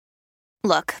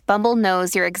Look, Bumble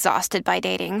knows you're exhausted by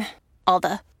dating. All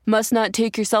the must not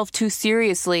take yourself too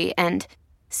seriously and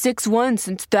 6'1"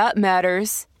 since that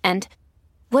matters. And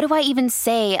what do I even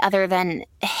say other than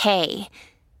hey?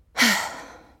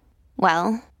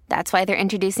 Well, that's why they're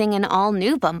introducing an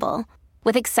all-new Bumble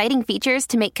with exciting features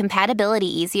to make compatibility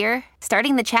easier,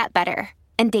 starting the chat better,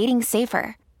 and dating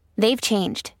safer. They've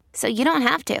changed, so you don't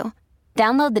have to.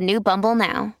 Download the new Bumble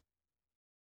now.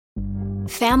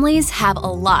 Families have a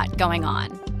lot going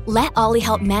on. Let Ollie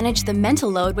help manage the mental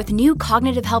load with new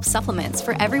cognitive help supplements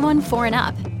for everyone 4 and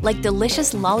up, like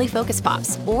delicious Lolly Focus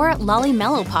Pops or Lolly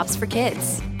Mellow Pops for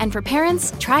kids. And for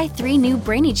parents, try 3 new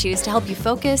Brainy Chews to help you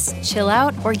focus, chill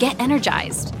out, or get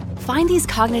energized. Find these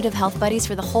cognitive health buddies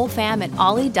for the whole fam at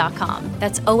ollie.com.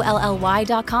 That's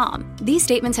OLLY.com. These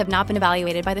statements have not been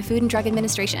evaluated by the Food and Drug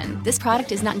Administration. This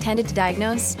product is not intended to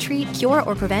diagnose, treat, cure,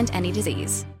 or prevent any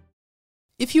disease.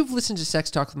 If you've listened to Sex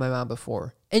Talk with My Mom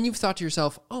before, and you've thought to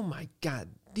yourself, oh my God,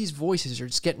 these voices are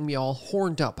just getting me all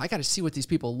horned up. I got to see what these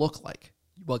people look like.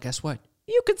 Well, guess what?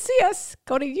 You can see us.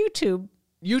 Go to YouTube.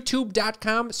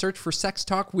 YouTube.com, search for Sex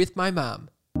Talk with My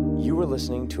Mom. You are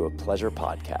listening to a Pleasure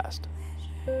Podcast.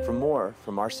 For more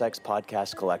from our Sex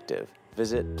Podcast Collective,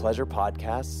 visit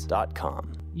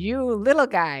pleasurepodcasts.com. You little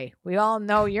guy. We all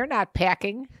know you're not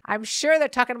packing. I'm sure they're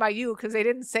talking about you because they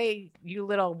didn't say you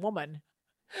little woman.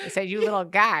 They said you little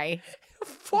guy.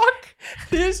 Fuck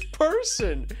this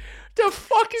person. The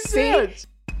fuck is that?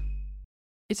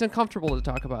 It's uncomfortable to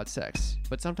talk about sex,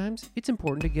 but sometimes it's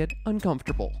important to get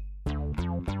uncomfortable.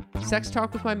 Sex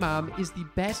Talk with My Mom is the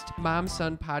best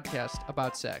mom-son podcast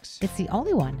about sex. It's the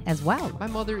only one as well. My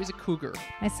mother is a cougar.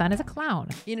 My son is a clown.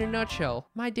 In a nutshell,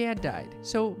 my dad died,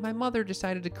 so my mother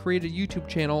decided to create a YouTube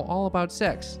channel all about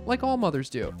sex, like all mothers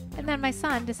do. And then my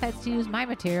son decides to use my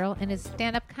material in his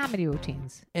stand-up comedy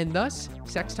routines. And thus,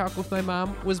 Sex Talk with My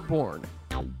Mom was born.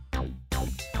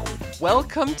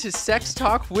 Welcome to Sex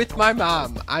Talk with My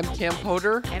Mom. I'm Cam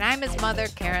Potter. And I'm his mother,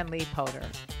 Karen Lee Potter.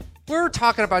 We're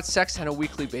talking about sex on a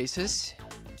weekly basis.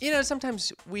 You know,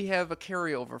 sometimes we have a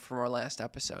carryover from our last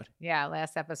episode. Yeah,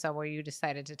 last episode where you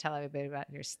decided to tell everybody about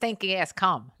your stinky ass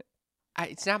cum.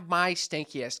 It's not my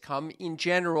stinky ass cum. In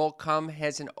general, cum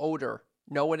has an odor.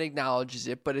 No one acknowledges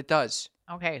it, but it does.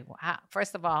 Okay,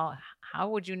 first of all, how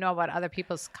would you know about other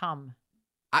people's cum?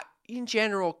 In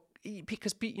general,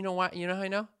 because you know what? You know how I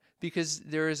know? Because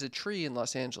there is a tree in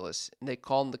Los Angeles, and they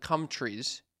call them the cum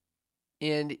trees.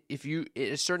 And if you, at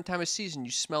a certain time of season, you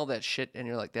smell that shit, and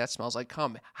you're like, that smells like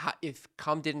cum. If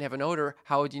cum didn't have an odor,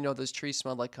 how would you know those trees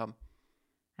smelled like cum?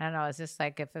 I don't know. Is this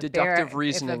like if a deductive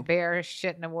reasoning? If a bear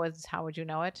shit in the woods, how would you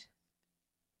know it?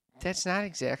 That's not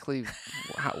exactly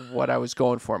what I was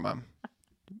going for, Mom.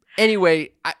 Anyway,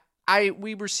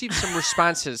 we received some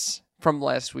responses from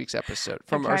last week's episode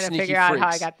from our sneaky freaks. I'm trying to figure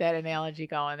out how I got that analogy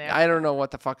going there. I don't know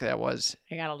what the fuck that was.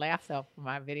 I got a laugh, though, from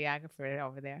my videographer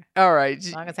over there. All right.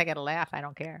 As long as I get a laugh, I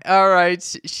don't care. All right.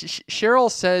 Cheryl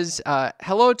says,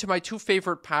 hello to my 2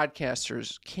 favorite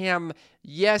podcasters. Cam,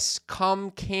 yes,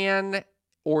 cum can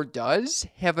or does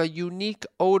have a unique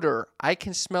odor. I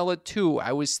can smell it, too.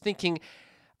 I was thinking,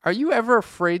 are you ever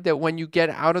afraid that when you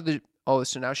get out of the... Oh,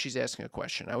 so now she's asking a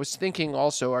question. I was thinking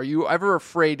also, are you ever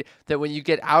afraid that when you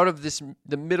get out of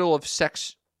the middle of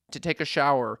sex to take a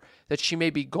shower, that she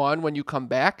may be gone when you come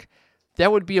back?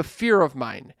 That would be a fear of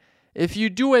mine. If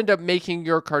you do end up making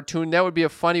your cartoon, that would be a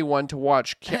funny one to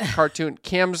watch. Cartoon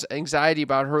Cam's anxiety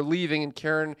about her leaving and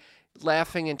Karen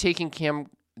laughing and taking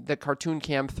the cartoon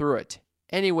Cam through it.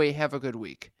 Anyway, have a good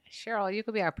week. Cheryl, you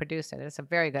could be our producer. That's a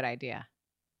very good idea.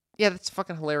 Yeah, that's a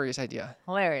fucking hilarious idea.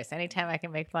 Hilarious. Anytime I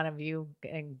can make fun of you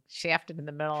getting shafted in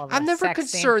the middle of I'm a never sex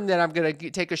concerned scene. that I'm going to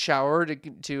take a shower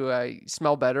to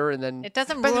smell better and then... It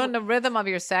doesn't ruin the rhythm of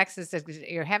your sex. It's just,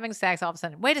 you're having sex, all of a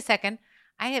sudden, wait a second,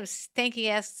 I have stinky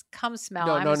ass cum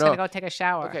smell. I'm just going to go take a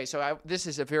shower. Okay, so this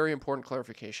is a very important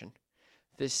clarification.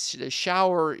 The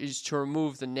shower is to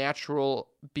remove the natural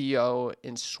BO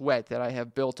and sweat that I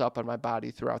have built up on my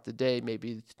body throughout the day,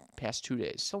 maybe the past 2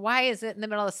 days. So why is it in the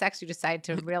middle of sex you decide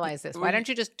to realize this? Why don't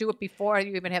you just do it before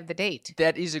you even have the date?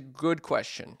 That is a good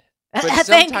question. But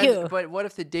thank you. But what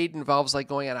if the date involves like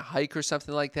going on a hike or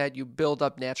something like that? You build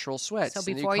up natural sweat. So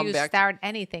before you start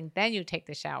anything, then you take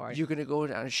the shower. You're going to go on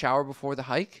a shower before the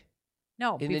hike?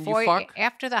 No, and before then you fuck?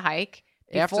 After the hike,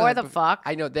 before the fuck.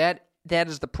 I know that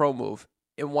is the pro move.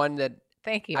 And one that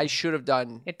thank you. I should have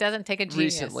done. It doesn't take a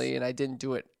genius. Recently, and I didn't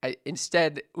do it.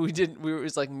 Instead, it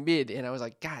was like mid, and I was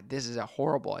like, God, this is a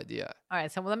horrible idea. All right,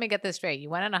 so let me get this straight. You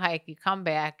went on a hike, you come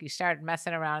back, you start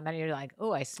messing around, and then you're like,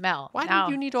 oh, I smell. Why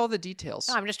do you need all the details?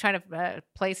 No, I'm just trying to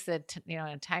place the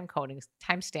time coding,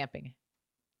 time stamping.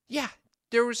 Yeah,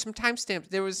 There was some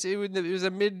timestamp. It was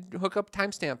a mid hookup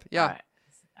timestamp. Yeah.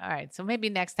 All right. So maybe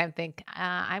next time think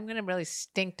I'm gonna really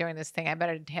stink during this thing. I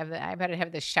better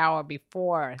have the shower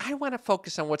before. I want to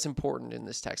focus on what's important in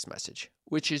this text message,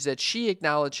 which is that she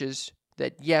acknowledges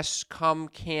that yes, cum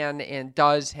can and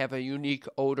does have a unique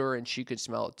odor, and she could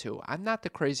smell it too. I'm not the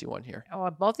crazy one here. Oh,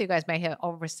 both of you guys may have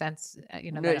oversense.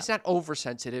 No, it's not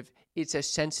oversensitive. It's a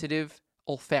sensitive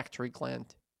olfactory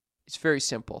gland. It's very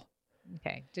simple.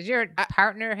 Okay. Did your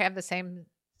partner have the same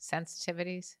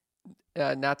sensitivities?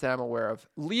 Not that I'm aware of.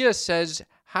 Leah says,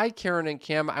 "Hi, Karen and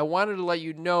Kim. I wanted to let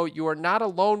you know you are not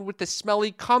alone with the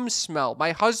smelly cum smell.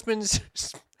 My husband's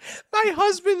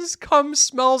cum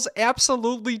smells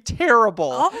absolutely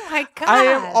terrible. Oh my God. I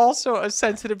am also a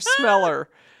sensitive smeller."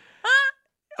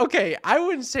 Okay, I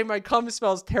wouldn't say my cum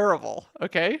smells terrible.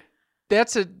 Okay,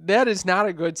 that is not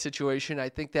a good situation. I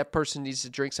think that person needs to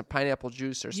drink some pineapple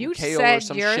juice or some kale or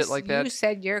some shit like that. You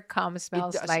said your cum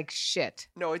smells like shit.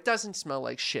 No, it doesn't smell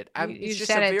like shit. It's just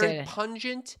said a it very did.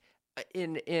 pungent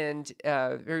and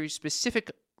very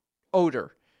specific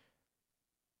odor.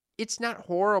 It's not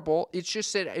horrible. It's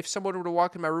just that if someone were to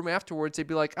walk in my room afterwards, they'd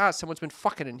be like, someone's been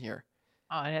fucking in here.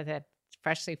 Oh, that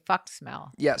freshly fucked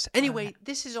smell. Yes. Anyway,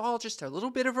 this is all just a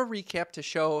little bit of a recap to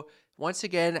show, once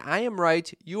again, I am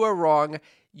right. You are wrong.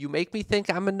 You make me think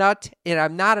I'm a nut, and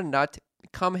I'm not a nut.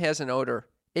 Cum has an odor.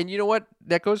 And you know what?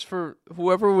 That goes for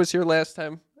whoever was here last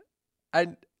time.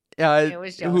 It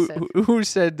was Joseph. Who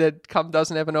said that cum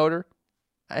doesn't have an odor?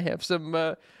 I have some.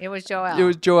 It was Joel. It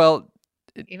was Joel.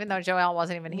 Even though Joel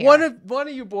wasn't even here. One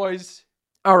of you boys.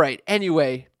 All right.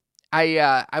 Anyway,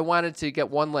 I wanted to get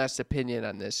one last opinion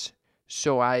on this,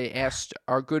 so I asked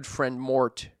our good friend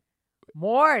Mort.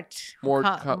 Mort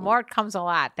Mort comes a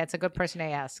lot. That's a good person to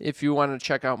ask. If you want to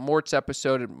check out Mort's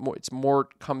episode, it's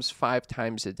Mort comes 5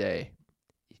 times a day.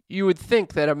 You would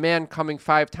think that a man coming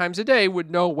 5 times a day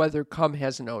would know whether cum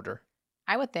has an odor.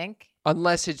 I would think.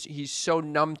 Unless he's so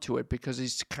numb to it because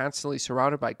he's constantly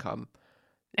surrounded by cum.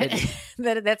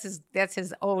 That's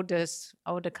his ode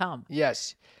to cum.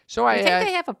 Yes. So I think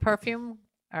they have a perfume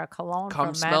or a cologne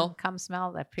cum for men. Cum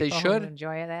smell that people should who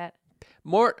enjoy that.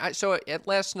 Mort. So at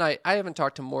last night, I haven't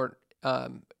talked to Mort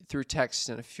through text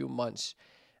in a few months,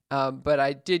 but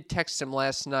I did text him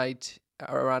last night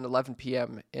around 11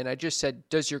 p.m. and I just said,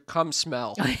 "Does your cum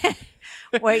smell?"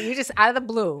 Wait, you just out of the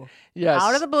blue? Yes.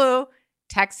 Out of the blue,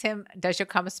 text him. Does your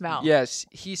cum smell? Yes.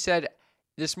 He said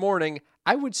this morning,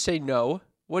 "I would say no.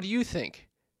 What do you think?"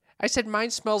 I said, "Mine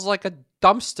smells like a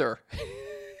dumpster."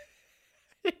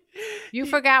 You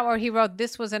forgot where he wrote,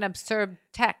 "This was an absurd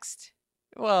text."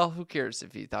 Well, who cares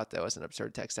if he thought that was an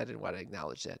absurd text? I didn't want to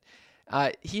acknowledge that.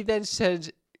 He then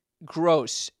said,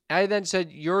 "Gross." I then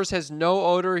said, "Yours has no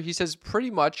odor." He says, "Pretty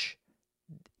much."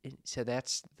 So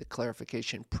that's the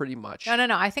clarification, pretty much. No.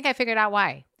 I think I figured out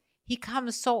why. He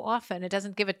comes so often, it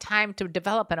doesn't give it time to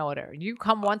develop an odor. You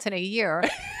come once in a year,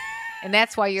 and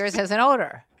that's why yours has an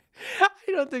odor. I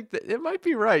don't think that. It might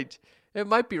be right. It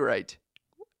might be right.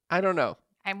 I don't know.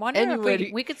 I wonder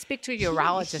if we could speak to a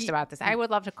urologist about this. I would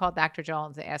love to call Dr.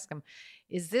 Jones and ask him,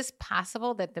 is this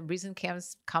possible that the reason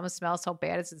cum smells so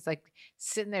bad is it's like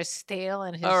sitting there stale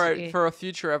and his... All right, for a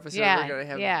future episode, we're going to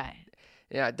have...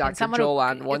 Yeah, Dr. Joel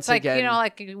on once again. You know,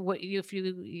 like if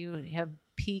you have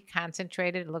pee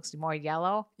concentrated, it looks more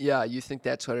yellow. Yeah, you think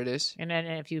that's what it is? And then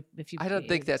if you I don't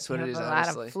think that's what it is,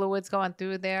 honestly. A lot of fluids going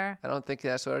through there. I don't think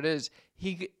that's what it is.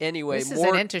 This is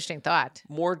an interesting thought.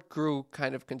 Mort grew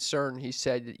kind of concerned. He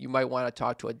said that you might want to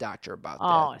talk to a doctor about that.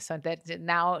 Oh, so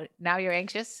now you're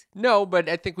anxious? No, but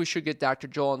I think we should get Dr.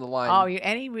 Joel on the line. Oh,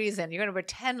 any reason. You're going to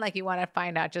pretend like you want to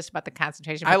find out just about the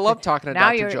concentration. I love talking to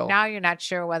Dr. Joel. Now you're not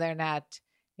sure whether or not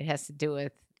it has to do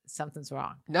with something's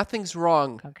wrong. Nothing's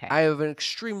wrong. Okay. I have an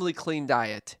extremely clean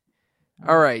diet.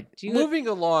 All right. Moving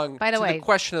along by the way, the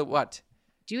question of what?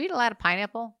 Do you eat a lot of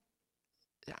pineapple?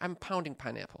 I'm pounding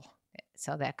pineapple.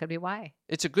 So that could be why.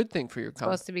 It's a good thing for your cum.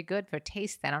 Supposed to be good for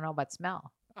taste. I don't know about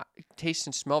smell. Taste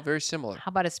and smell very similar. How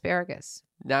about asparagus?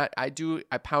 I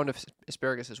pound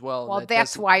asparagus as well. Well,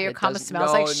 that's why your cum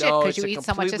smells like shit because you eat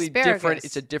so much asparagus.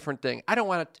 It's a different thing. I don't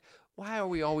want to. Why are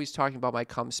we always talking about my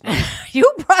cum smell? You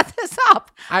brought this up.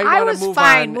 I was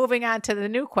fine on. Moving on to the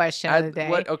new question of the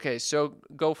day. Okay, so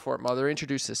go for it, Mother.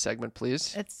 Introduce this segment,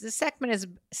 please. The segment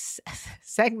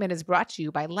is brought to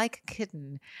you by Like a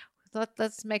Kitten.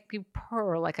 Let's make you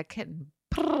purr like a kitten.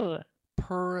 Purr.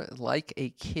 Purr like a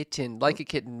kitten. Like a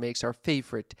Kitten makes our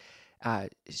favorite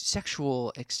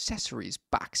sexual accessories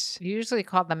box. You usually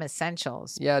call them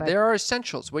essentials. Yeah, there are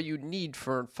essentials, what you need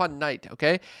for a fun night,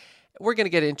 okay? We're going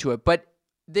to get into it, but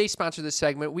they sponsor this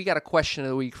segment. We got a question of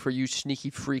the week for you sneaky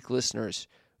freak listeners.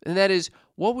 And that is,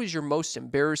 what was your most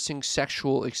embarrassing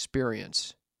sexual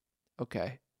experience?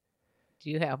 Okay. Do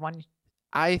you have one?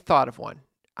 I thought of one.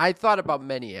 I thought about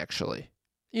many, actually.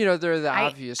 You know, they're the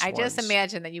obvious I ones. just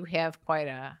imagine that you have quite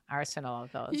a arsenal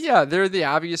of those. Yeah, they're the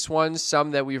obvious ones.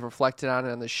 Some that we've reflected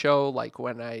on the show, like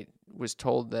when I was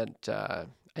told that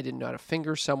I didn't know how to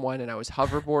finger someone and I was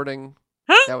hoverboarding.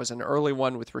 That was an early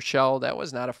one with Rochelle. That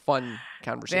was not a fun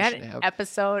conversation to have. That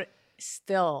episode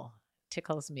still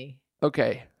tickles me.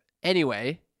 Okay.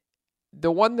 Anyway,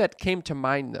 the one that came to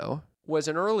mind, though, was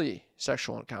an early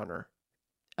sexual encounter.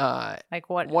 Like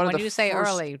what? One of When the you say first-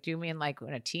 early, do you mean like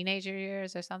in a teenager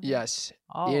years or something? Yes.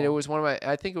 Oh. And it was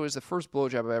I think it was the first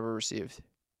blowjob I ever received.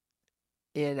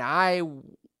 And I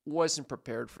wasn't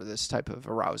prepared for this type of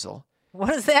arousal. What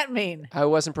does that mean? I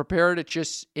wasn't prepared. I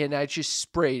just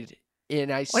sprayed. And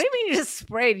What do you mean you just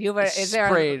sprayed? Is there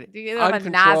Sprayed do you have a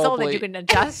nozzle that uncontrollably. you can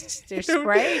adjust to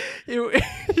spray?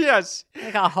 Yes.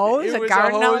 Like a hose? It A was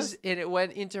garden a hose? hose, and it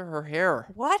went into her hair.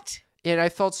 What? And I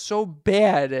felt so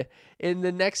bad. And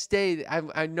the next day,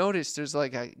 I noticed there's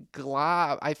like a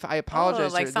glob. I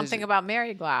apologize. Oh, like There's- something about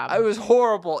Mary Glob. It was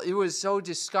horrible. It was so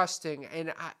disgusting.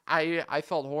 And I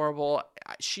felt horrible.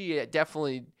 She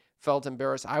definitely felt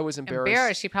embarrassed. I was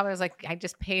embarrassed. She probably was like, I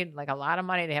just paid like a lot of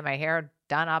money to have my hair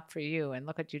done up for you. And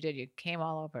look what you did. You came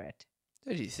all over it.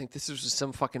 Do you think this was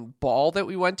some fucking ball that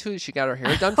we went to? She got her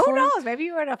hair done Who for? knows? Maybe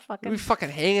you were at a fucking. We fucking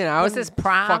hanging out. Was this and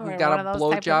prom Fucking or got one a of those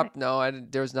type of blowjob. thing? No,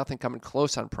 there was nothing coming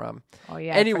close on prom. Oh,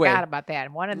 yeah. Anyway. I forgot about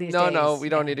that. One of these No, days. we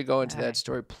don't yeah. need to go into All that right.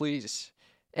 story, please.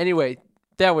 Anyway,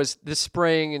 that was the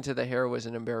spraying into the hair was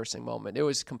an embarrassing moment. It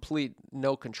was complete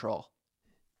no control.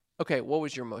 Okay, what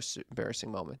was your most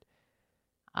embarrassing moment?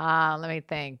 Let me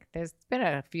think. There's been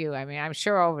a few. I mean, I'm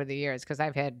sure over the years because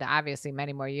I've had obviously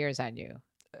many more years on you.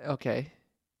 Okay,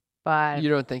 But you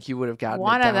don't think you would have gotten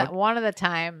one it of down? one of the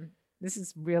time, this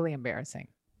is really embarrassing.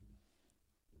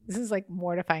 This is like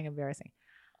mortifying embarrassing.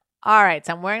 All right,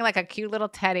 so I'm wearing like a cute little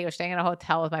teddy. We're staying in a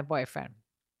hotel with my boyfriend,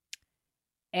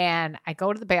 and I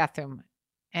go to the bathroom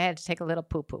and I had to take a little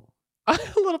poo poo. A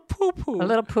little poo poo. A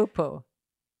little poo poo.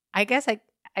 I guess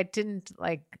I didn't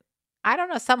like. I don't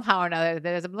know. Somehow or another,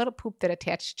 there's a little poop that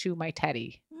attached to my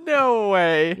teddy. No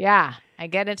way. Yeah. I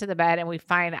get into the bed and we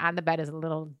find on the bed is a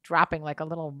little dropping, like a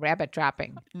little rabbit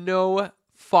dropping. No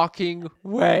fucking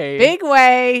way. Big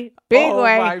way. Big oh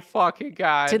way. my fucking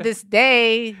god. To this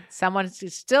day, someone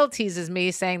still teases me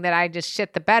saying that I just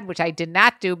shit the bed, which I did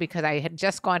not do because I had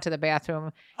just gone to the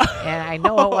bathroom and I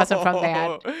know it wasn't from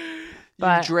that.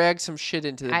 But you dragged some shit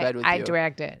into the bed with I you.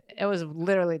 dragged it. It was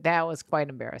literally, that was quite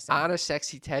embarrassing. On a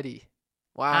sexy teddy.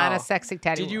 Wow. On a sexy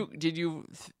teddy. Did you,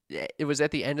 it was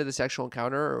at the end of the sexual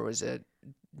encounter or was it?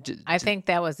 I think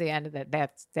that was the end of that.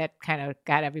 That kind of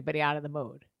got everybody out of the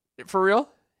mood. For real?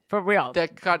 For real.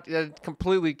 That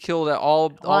completely killed all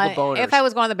the boners. If I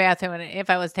was going to the bathroom and if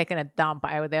I was taking a dump,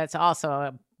 that's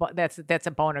also that's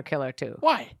a boner killer too.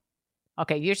 Why?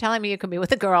 Okay, you're telling me you can be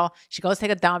with a girl, she goes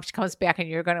take a dump, she comes back, and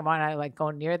you're going to want to like go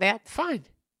near that? Fine.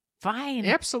 Fine.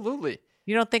 Absolutely.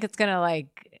 You don't think it's going to like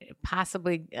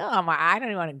possibly? Oh my! I don't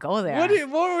even want to go there. What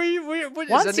were you? What is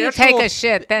Once a you natural- take a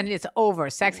shit, then it's over.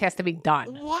 Sex has to be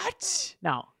done. What?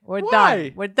 No, we're Why?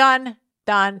 done. We're done.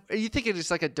 Done. Are you thinking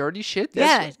it's like a dirty shit?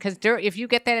 Yeah, because if you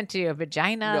get that into your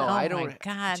vagina, No, oh I don't. my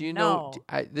god, Do you no.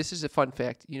 know? This is a fun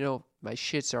fact. You know, my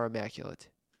shits are immaculate.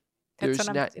 That's There's what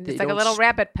I'm, not. it's they like a don't little s-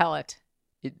 rabbit pellet.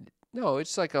 No,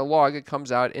 it's like a log. It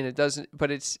comes out and it doesn't.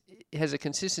 But it has a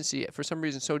consistency for some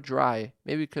reason so dry.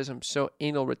 Maybe because I'm so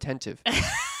anal retentive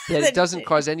that it doesn't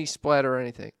cause any splatter or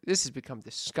anything. This has become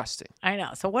disgusting. I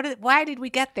know. So why did we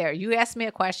get there? You asked me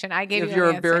a question. I gave If you you're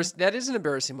an answer. embarrassed, that is an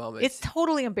embarrassing moment. It's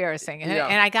totally embarrassing. And, Yeah.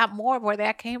 and I got more of where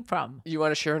that came from. You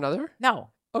want to share another? No.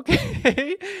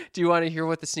 Okay. Do you want to hear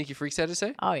what the Sneaky Freaks had to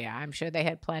say? Oh, yeah. I'm sure they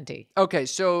had plenty. Okay,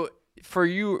 so for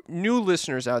you new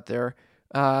listeners out there,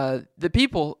 the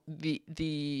people,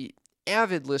 the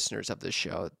avid listeners of this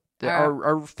show,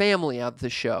 our family of the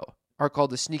show, are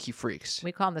called the Sneaky Freaks.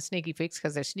 We call them the sneaky freaks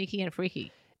because they're sneaky and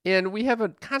freaky. And we have a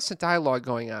constant dialogue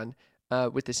going on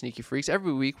with the Sneaky Freaks.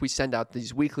 Every week we send out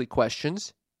these weekly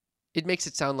questions. It makes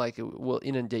it sound like it will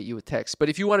inundate you with text. But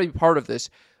if you want to be part of this,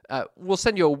 we'll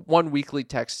send you one weekly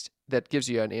text that gives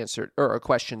you an answer or a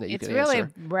question that you It's can really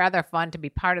answer. rather fun to be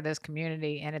part of this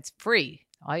community, and it's free.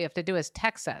 All you have to do is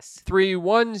text us.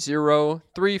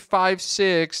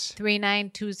 310-356.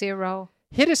 3920.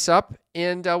 Hit us up,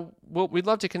 and we'd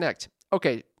love to connect.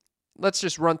 Okay, let's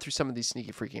just run through some of these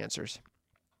sneaky freaky answers.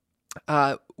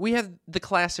 We have the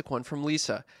classic one from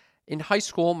Lisa. In high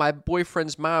school, my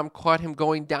boyfriend's mom caught him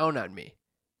going down on me.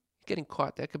 Getting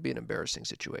caught, that could be an embarrassing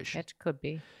situation. It could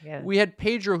be. Yeah. We had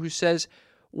Pedro who says,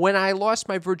 When I lost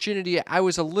my virginity, I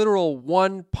was a literal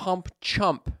one-pump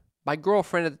chump. My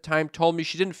girlfriend at the time told me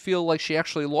she didn't feel like she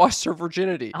actually lost her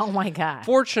virginity. Oh, my God.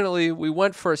 Fortunately, we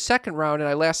went for a second round, and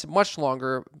I lasted much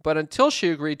longer. But until she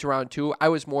agreed to round 2, I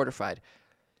was mortified.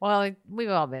 Well, we've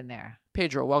all been there.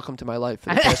 Pedro, welcome to my life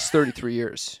for the past 33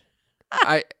 years.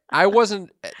 I wasn't.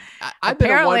 I've been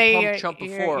a Apparently, one-pump chump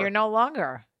before. you're no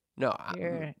longer. No,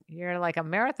 You're like a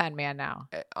marathon man now.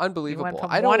 unbelievable.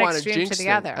 from I don't one want to extreme jinx to the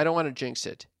it. other. I don't want to jinx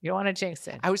it. You don't want to jinx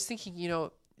it. I was thinking,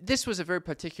 this was a very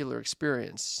particular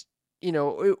experience.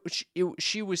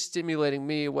 She was stimulating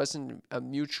me. It wasn't a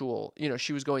mutual.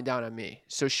 She was going down on me.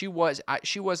 So she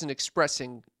wasn't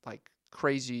expressing like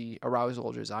crazy arousal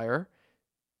or desire.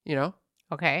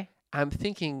 Okay. I'm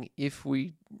thinking if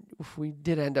we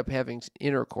did end up having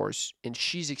intercourse and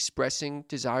she's expressing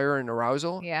desire and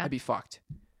arousal, Yeah. I'd be fucked.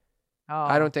 Oh,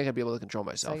 I don't think I'd be able to control So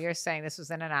myself. you're saying this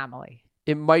was an anomaly.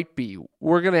 It might be.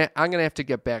 I'm gonna have to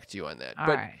get back to you on that. All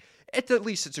but right. at the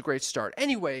least, it's a great start.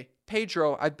 Anyway,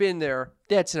 Pedro, I've been there.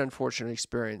 That's an unfortunate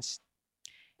experience.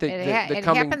 It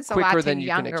coming happens a quicker lot to than you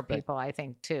can younger expect. people, I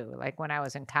think, too. Like when I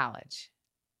was in college.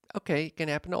 Okay, it can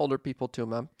happen to older people too,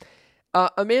 Mom.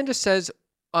 Amanda says,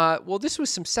 well, this was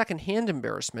some secondhand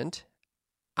embarrassment.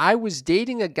 I was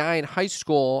dating a guy in high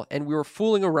school and we were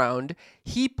fooling around.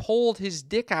 He pulled his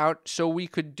dick out so we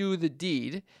could do the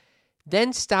deed,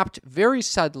 then stopped very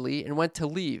suddenly and went to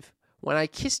leave. When I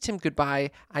kissed him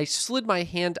goodbye, I slid my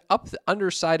hand up the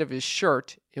underside of his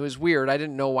shirt. It was weird. I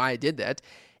didn't know why I did that.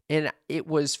 And it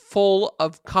was full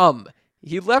of cum.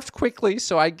 He left quickly,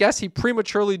 so I guess he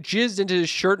prematurely jizzed into his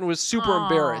shirt and was super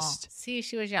embarrassed. See,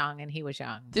 she was young and he was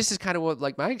young. This is kind of what,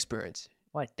 like, my experience.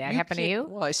 What, that happened to you?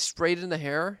 Well, I sprayed it in the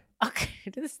hair. Okay.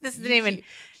 This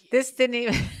didn't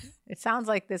even, it sounds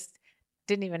like this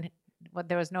didn't even,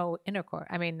 there was no intercourse.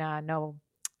 I mean, no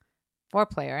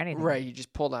foreplay or anything. Right, you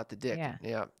just pulled out the dick.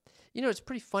 Yeah. It's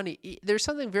pretty funny. There's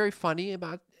something very funny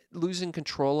about losing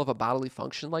control of a bodily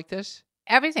function like this.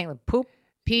 Everything, like poop,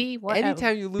 pee, whatever.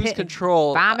 Anytime you lose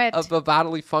control vomit. of a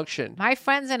bodily function. My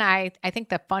friends and I think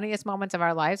the funniest moments of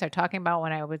our lives are talking about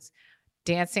when I was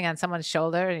dancing on someone's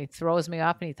shoulder and he throws me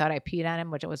up and he thought I peed on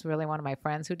him, which it was really one of my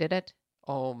friends who did it.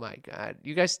 Oh my God.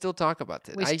 You guys still talk about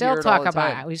this. We I still hear it talk all the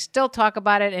about time. it. We still talk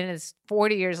about it, and it's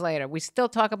 40 years later. We still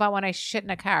talk about when I shit in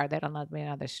a car. That'll not be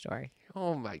another story.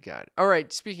 Oh my God. All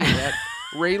right. Speaking of that,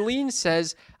 Raylene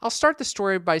says, I'll start the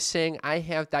story by saying I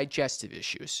have digestive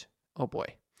issues. Oh boy.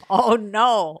 Oh,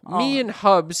 no. Me and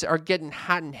Hubs are getting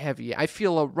hot and heavy. I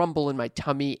feel a rumble in my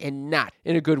tummy and not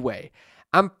in a good way.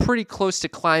 I'm pretty close to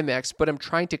climax, but I'm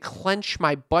trying to clench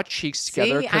my butt cheeks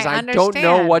together because I don't know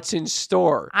understand. what's in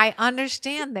store. I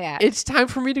understand that. It's time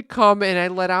for me to come, and I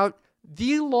let out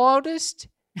the loudest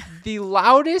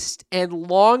and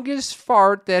longest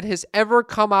fart that has ever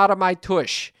come out of my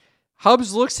tush.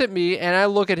 Hubs looks at me, and I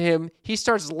look at him. He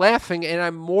starts laughing, and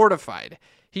I'm mortified.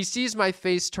 He sees my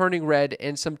face turning red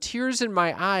and some tears in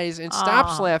my eyes and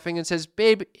stops laughing and says,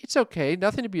 babe, it's okay.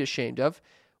 Nothing to be ashamed of.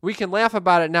 We can laugh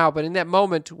about it now, but in that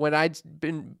moment when I'd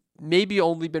maybe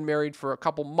only been married for a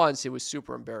couple months, it was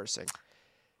super embarrassing.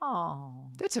 Oh.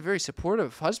 That's a very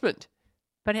supportive husband.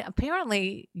 But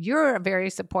apparently you're a very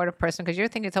supportive person because you're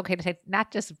thinking it's okay to take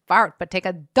not just fart, but take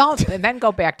a dump and then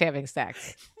go back to having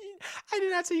sex. I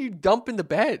did not say you dump in the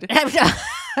bed.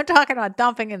 I'm talking about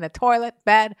dumping in the toilet,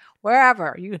 bed,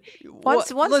 wherever.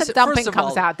 Once listen, the dumping first of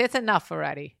comes all- out, that's enough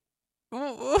already.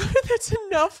 That's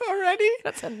enough already?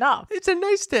 That's enough. It's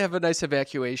nice to have a nice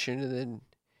evacuation and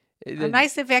then A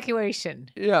nice evacuation.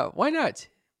 Yeah, why not?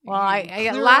 Well, a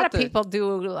Clear lot out of the- people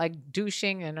do like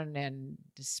douching and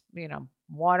just,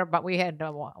 water. But we had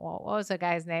what was the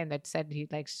guy's name that said he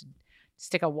likes to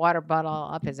stick a water bottle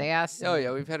up his ass? Oh and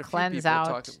yeah, we've had a few cleanse people out.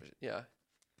 talking. Yeah.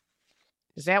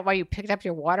 Is that why you picked up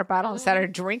your water bottle instead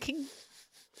of drinking?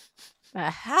 The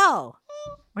hell?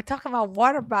 We're talking about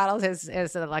water bottles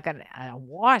as like a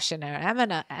wash and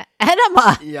an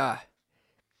enema. Yeah.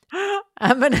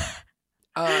 I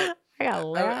got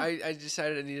laugh. I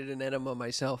decided I needed an enema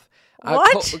myself.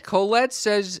 What? Colette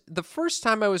says, the first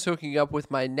time I was hooking up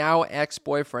with my now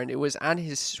ex-boyfriend, it was on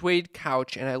his suede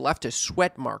couch and I left a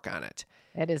sweat mark on it.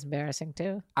 That is embarrassing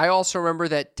too. I also remember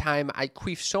that time I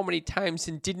queefed so many times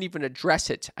and didn't even address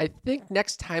it. I think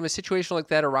next time a situation like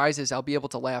that arises, I'll be able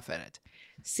to laugh at it.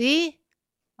 See?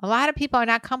 A lot of people are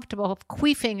not comfortable with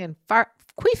queefing and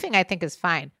queefing, I think, is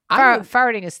fine. I don't-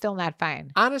 Farting is still not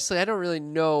fine. Honestly, I don't really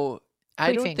know.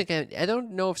 I Queefing.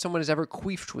 don't know if someone has ever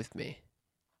queefed with me.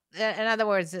 In other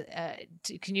words,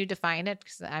 can you define it?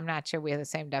 Because I'm not sure we have the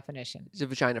same definition. It's a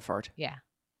vagina fart. Yeah.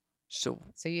 So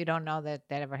So you don't know that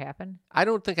ever happened? I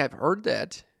don't think I've heard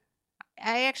that.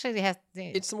 I actually have.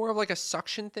 It's more of like a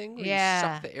suction thing where you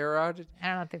Yeah. suck the air out.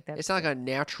 I don't think that's. It's not like a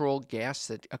natural gas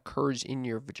that occurs in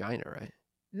your vagina, right?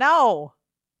 No.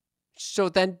 So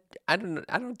then I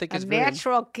don't think A it's very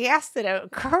natural gas that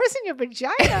occurs in your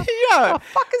vagina. yeah. What the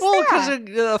fuck is Well, that?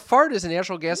 because a fart is a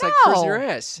natural gas that occurs in your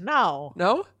ass. No.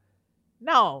 No?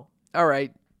 No. All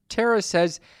right. Tara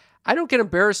says, I don't get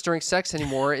embarrassed during sex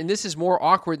anymore, and this is more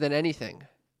awkward than anything.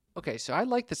 Okay, so I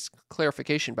like this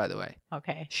clarification, by the way.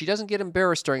 Okay. She doesn't get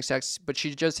embarrassed during sex, but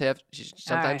sometimes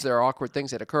right. there are awkward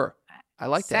things that occur. I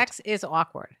like Sex is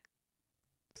awkward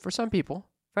that. For some people.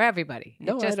 for everybody.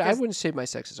 No, It just I is- wouldn't say my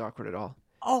sex is awkward at all.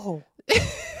 Oh,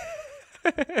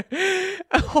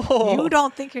 Oh. you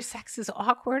don't think your sex is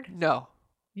awkward? No,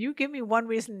 You give me one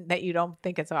reason that you don't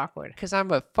think it's awkward. because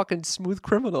I'm a fucking smooth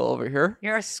criminal over here.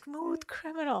 You're a smooth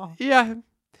criminal. Yeah.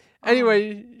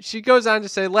 Anyway, she goes on to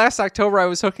say, last October I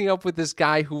was hooking up with this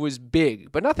guy who was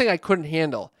big, but nothing I couldn't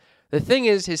handle. The thing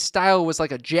is, his style was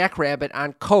like a jackrabbit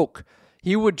on coke.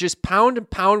 He would just pound and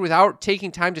pound without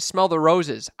taking time to smell the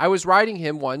roses. I was riding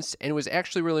him once and was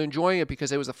actually really enjoying it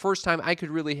because it was the first time I could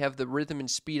really have the rhythm and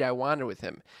speed I wanted with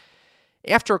him.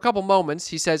 After a couple moments,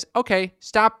 he says, okay,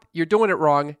 stop, you're doing it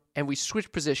wrong, and we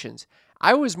switch positions.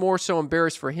 I was more so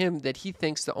embarrassed for him that he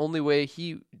thinks the only way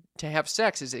to have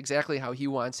sex is exactly how he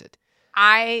wants it.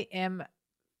 I am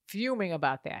fuming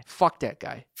about that. Fuck that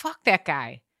guy. Fuck that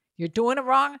guy. You're doing it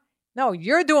wrong? No,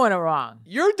 you're doing it wrong.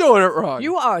 You're doing it wrong.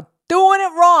 You are doing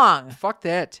it wrong. Fuck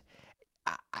that.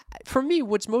 For me,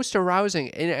 what's most arousing,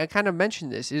 and I kind of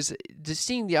mentioned this, is to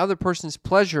seeing the other person's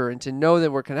pleasure and to know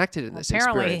that we're connected in this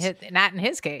Apparently, experience. not in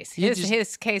his case. He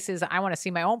His case is I want to see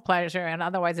my own pleasure, and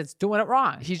otherwise it's doing it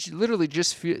wrong. He's literally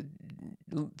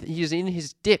he's in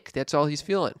his dick. That's all he's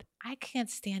feeling. I can't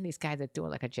stand these guys that do it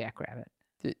like a jackrabbit.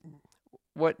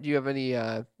 What, do you have any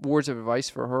words of advice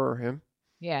for her or him?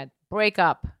 Yeah, break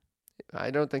up.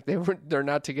 I don't think they're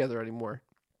not together anymore.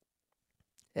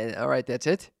 And all right, that's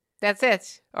it. That's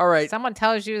it. All right. Someone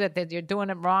tells you that you're doing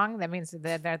it wrong, that means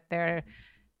that they're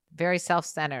very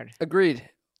self-centered. Agreed.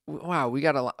 Wow, we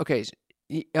got a lot. Okay.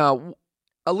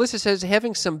 Alyssa says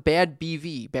having some bad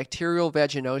BV, bacterial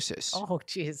vaginosis. Oh,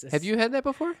 Jesus. Have you had that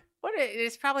before?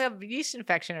 It's probably a yeast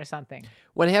infection or something.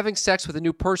 When having sex with a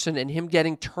new person and him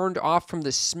getting turned off from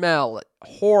the smell,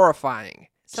 horrifying.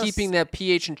 So Keeping that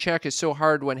pH in check is so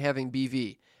hard when having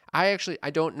BV. I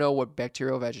don't know what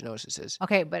bacterial vaginosis is.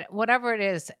 Okay, but whatever it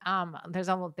is, there's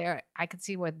there. I can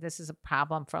see where this is a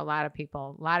problem for a lot of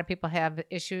people. A lot of people have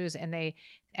issues, and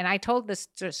I told this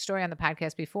story on the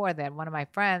podcast before that one of my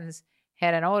friends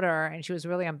had an odor, and she was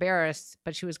really embarrassed,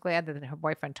 but she was glad that her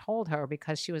boyfriend told her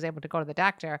because she was able to go to the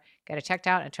doctor, get it checked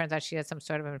out, and it turns out she had some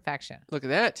sort of infection. Look at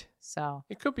that. So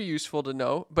It could be useful to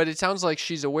know, but it sounds like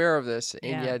she's aware of this,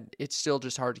 and Yeah. yet it's still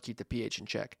just hard to keep the pH in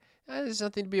check. There's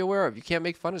nothing to be aware of. You can't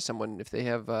make fun of someone if they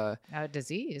have... a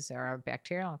disease or a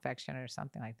bacterial infection or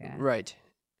something like that. Right.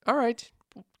 All right.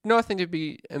 Nothing to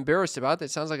be embarrassed about. That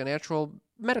sounds like a natural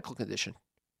medical condition.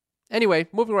 Anyway,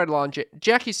 moving right along.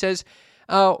 Jackie says,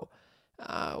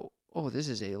 this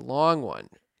is a long one.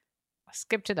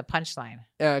 Skip to the punchline.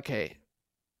 Okay.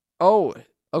 Oh,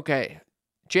 okay.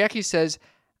 Jackie says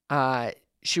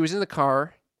she was in the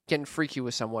car getting freaky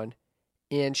with someone,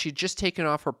 and she'd just taken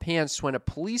off her pants when a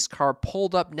police car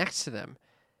pulled up next to them.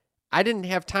 I didn't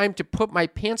have time to put my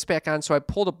pants back on, so I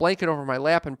pulled a blanket over my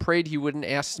lap and prayed he wouldn't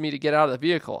ask me to get out of the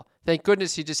vehicle. Thank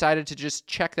goodness he decided to just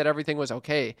check that everything was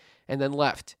okay and then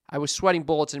left. I was sweating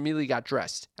bullets and immediately got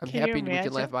dressed. I'm Can you happy we can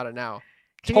imagine? laugh about it now.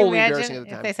 Can Totally you embarrassing imagine at the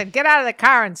if time. they said, get out of the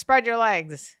car and spread your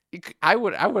legs? I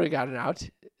would have gotten out.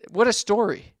 What a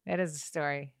story. That is the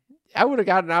story. I would have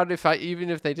gotten out even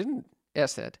if they didn't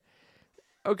ask that.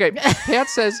 Okay, Pat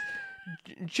says,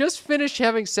 just finished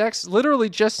having sex, literally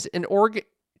just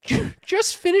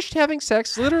finished having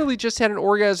sex, literally just had an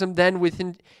orgasm, then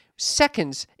within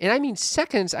seconds, and I mean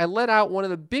seconds, I let out one of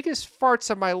the biggest farts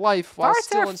of my life while Farts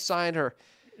still are inside her.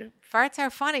 Farts are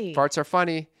funny. Farts are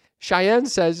funny. Cheyenne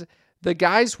says, the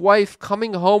guy's wife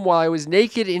coming home while I was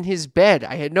naked in his bed.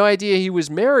 I had no idea he was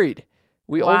married.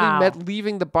 We Wow. only met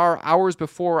leaving the bar hours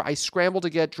before. I scrambled to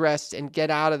get dressed and get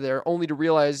out of there, only to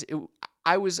realize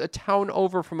I was a town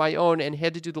over from my own and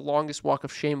had to do the longest walk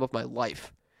of shame of my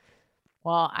life.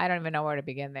 Well, I don't even know where to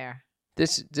begin there.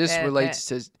 This relates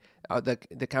to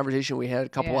the conversation we had a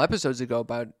couple Yeah. episodes ago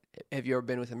about, have you ever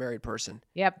been with a married person?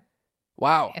 Yep.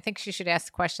 Wow. I think she should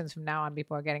ask questions from now on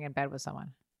before getting in bed with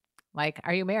someone. Like,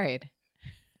 are you married?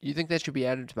 You think that should be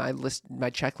added to my list, my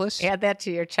checklist? Add that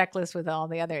to your checklist with all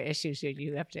the other issues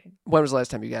you have to. When was the last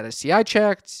time you got STI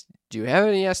checked? Do you have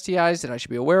any STIs that I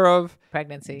should be aware of?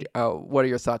 Pregnancy. What are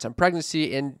your thoughts on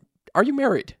pregnancy? And are you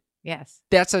married? Yes.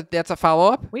 That's a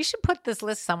follow-up? We should put this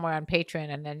list somewhere on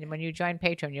Patreon, and then when you join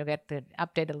Patreon, you'll get the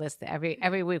updated list.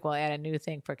 Every week we'll add a new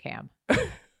thing for Cam.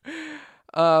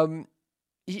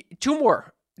 Two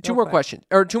more Go for it. questions,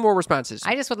 or two more responses.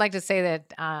 I just would like to say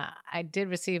that I did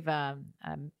receive it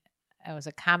was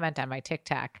a comment on my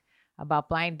TikTok about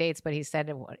blind dates, but he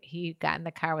said he got in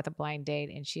the car with a blind date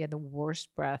and she had the worst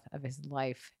breath of his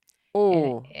life.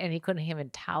 Oh. And he couldn't even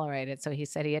tolerate it. So he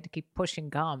said he had to keep pushing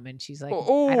gum. And she's like,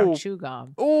 Oh. I don't chew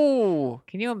gum. Oh.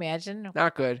 Can you imagine?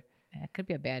 Not good. It could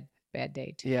be a bad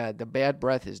date. Yeah, the bad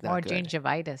breath is not Or good.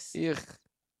 gingivitis. Ugh.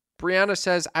 Brianna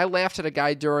says, I laughed at a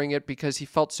guy during it because he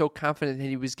felt so confident that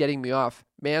he was getting me off.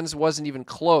 Mans wasn't even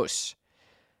close.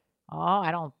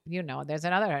 Oh, there's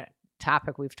another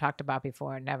topic we've talked about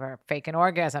before, never fake an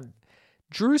orgasm.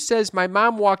 Drew says, my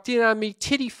mom walked in on me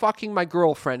titty fucking my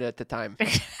girlfriend at the time.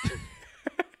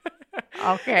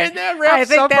 Okay. And that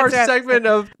wraps up our segment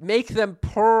of make them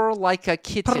purr like a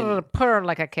kitten. Purr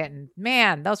like a kitten.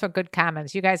 Man, those were good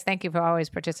comments. You guys, thank you for always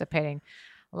participating.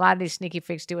 A lot of these sneaky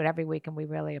freaks do it every week, and we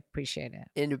really appreciate it.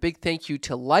 And a big thank you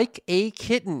to Like a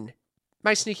Kitten.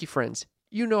 My sneaky friends,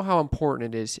 you know how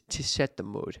important it is to set the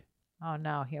mood. Oh,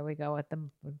 no. Here we go with the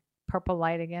purple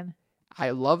light again. I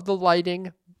love the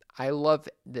lighting. I love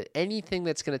anything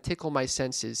that's going to tickle my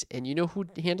senses. And you know who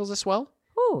handles this well?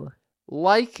 Who?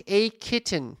 Like a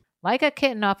Kitten. Like a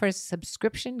Kitten offers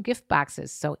subscription gift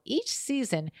boxes. So each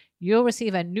season, you'll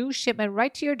receive a new shipment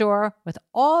right to your door with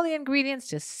all the ingredients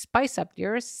to spice up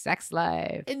your sex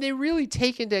life. And they really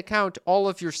take into account all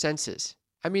of your senses.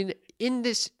 I mean, in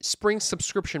this spring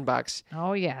subscription box,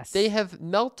 Oh, yes. they have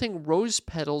melting rose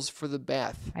petals for the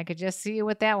bath. I could just see you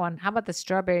with that one. How about the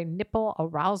strawberry nipple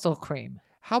arousal cream?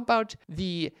 How about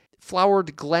the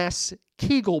flowered glass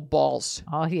Kegel balls?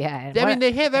 Oh, yeah. And I mean, what-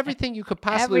 they have everything you could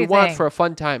possibly want Everything. for a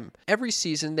fun time. Every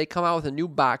season, they come out with a new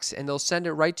box, and they'll send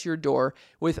it right to your door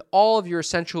with all of your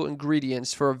essential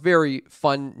ingredients for a very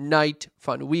fun night,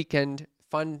 fun weekend,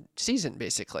 fun season,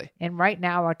 basically. And right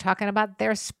now, we're talking about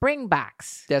their spring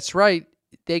box. That's right.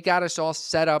 They got us all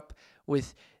set up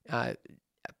with a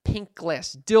pink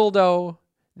glass dildo.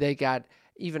 They got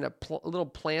even a little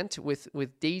plant with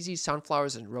daisies,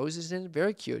 sunflowers, and roses in it.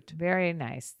 Very cute. Very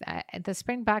nice. The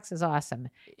spring box is awesome.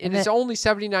 And it's only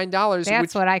 $79.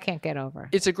 That's what I can't get over.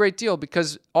 It's a great deal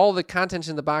because all the contents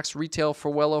in the box retail for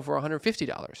well over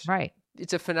 $150. Right.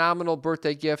 It's a phenomenal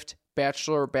birthday gift,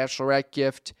 bachelor or bachelorette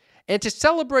gift. And to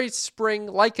celebrate spring,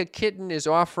 Like a Kitten is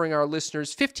offering our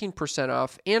listeners 15%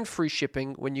 off and free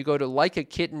shipping when you go to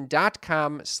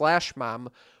likeakitten.com/mom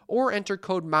or enter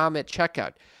code MOM at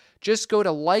checkout. Just go to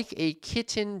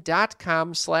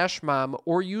likeakitten.com/mom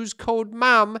or use code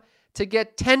MOM to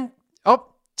get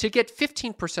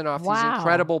 15% off these Wow.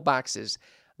 incredible boxes.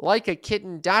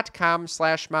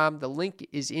 Likeakitten.com/mom. The link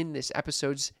is in this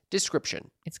episode's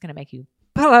description. It's going to make you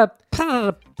purr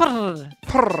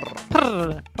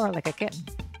like a kitten.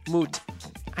 Moot,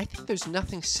 I think there's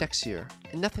nothing sexier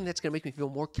and nothing that's going to make me feel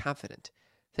more confident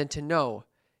than to know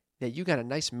that you got a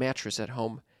nice mattress at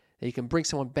home that you can bring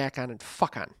someone back on and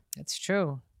fuck on. It's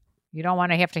true. You don't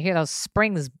want to have to hear those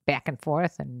springs back and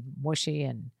forth and mushy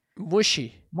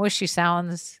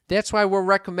sounds. That's why we're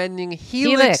recommending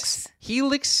Helix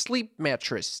Sleep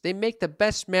Mattress. They make the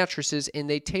best mattresses and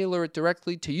they tailor it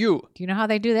directly to you. Do you know how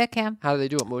they do that, Cam? How do they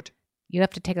do it, Moot? You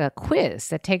have to take a quiz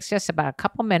that takes just about a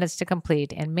couple minutes to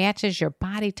complete and matches your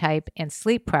body type and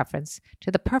sleep preference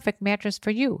to the perfect mattress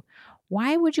for you.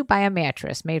 Why would you buy a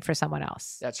mattress made for someone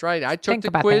else? That's right. I took Think the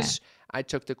about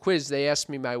quiz. They asked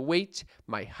me my weight,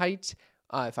 my height,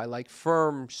 if I like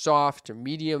firm, soft, or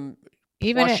medium,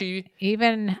 plushy.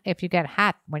 Even if you get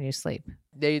hot when you sleep.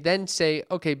 They then say,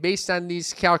 okay, based on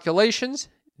these calculations,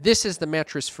 this is the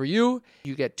mattress for you.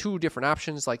 You get two different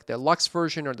options, like the Luxe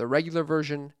version or the regular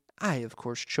version. I, of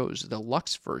course, chose the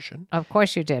Luxe version. Of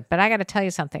course you did. But I got to tell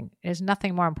you something. There's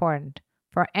nothing more important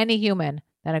for any human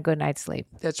than a good night's sleep.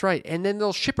 That's right. And then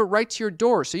they'll ship it right to your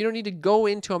door. So you don't need to go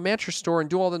into a mattress store and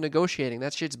do all the negotiating.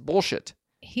 That shit's bullshit.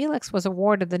 Helix was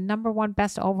awarded the #1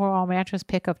 best overall mattress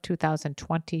pick of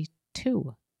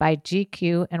 2022 by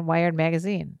GQ and Wired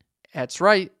magazine. That's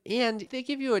right. And they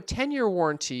give you a 10-year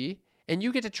warranty, and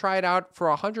you get to try it out for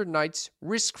 100 nights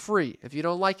risk-free. If you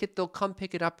don't like it, they'll come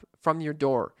pick it up from your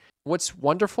door. What's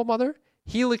wonderful, Mother?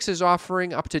 Helix is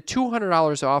offering up to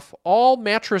 $200 off all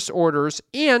mattress orders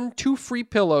and 2 free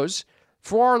pillows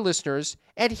for our listeners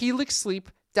at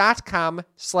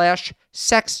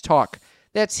helixsleep.com/sextalk.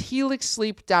 That's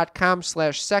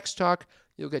helixsleep.com/sextalk.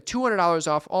 You'll get $200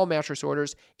 off all mattress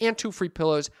orders and 2 free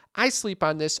pillows. I sleep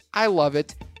on this. I love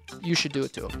it. You should do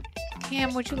it too.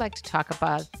 Cam, would you like to talk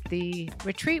about the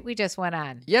retreat we just went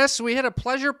on? Yes, we had a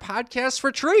Pleasure Podcast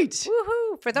retreat.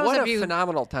 Woohoo! For those What of a you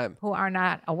phenomenal time. who are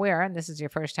not aware, and this is your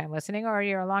first time listening, or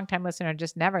you're a long time listener and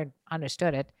just never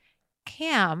understood it,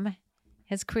 Cam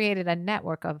has created a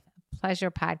network of pleasure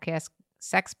podcasts,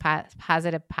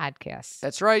 sex-positive podcasts.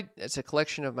 That's right. It's a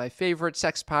collection of my favorite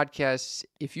sex podcasts.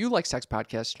 If you like sex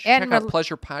podcasts, check out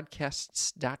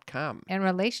pleasurepodcasts.com. And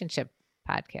relationship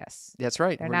podcasts. That's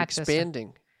right. They're We're not just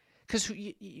expanding. Because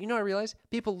you know, I realize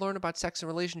people learn about sex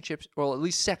and relationships, or at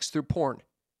least sex, through porn.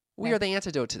 We Yeah. are the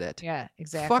antidote to that. Yeah,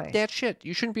 exactly. Fuck that shit.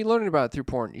 You shouldn't be learning about it through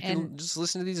porn. You can And- just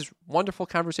listen to these wonderful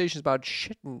conversations about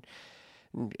shit and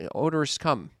odorous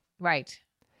cum. Right.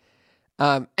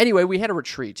 Anyway, we had a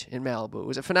retreat in Malibu. It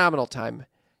was a phenomenal time.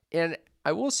 And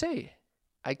I will say,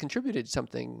 I contributed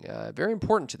something very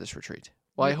important to this retreat.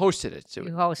 Well, I hosted it. So, You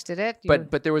hosted it.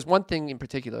 but there was one thing in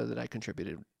particular that I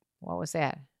contributed. What was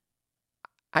that?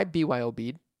 I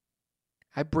BYOB'd.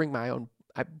 I bring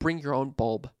your own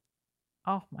bulb.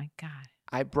 Oh, my God.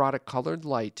 I brought a colored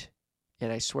light,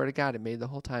 and I swear to God, it made the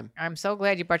whole time. I'm so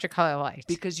glad you brought your color light.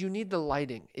 Because you need the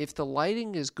lighting. If the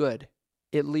lighting is good,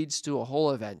 it leads to a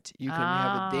whole event. You can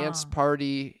have a dance Ah.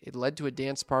 party. It led to a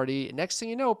dance party. Next thing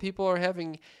you know, people are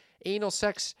having anal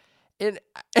sex. And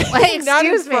Wait, not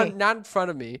excuse me. not in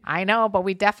front of me. I know, but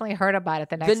we definitely heard about it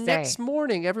the next The day. next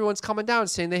morning, everyone's coming down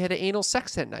saying they had anal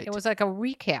sex that night. It was like a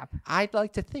recap. I'd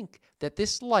like to think that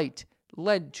this light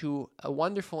led to a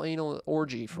wonderful anal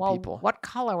orgy for Well, people. what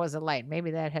color was the light? Maybe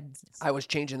that had. I was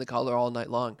changing the color all night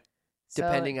long, So-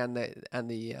 depending on the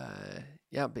depending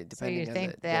on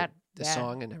think the that-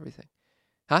 song and everything.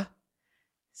 Huh?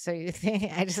 So you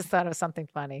think? I just thought of something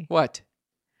funny. What?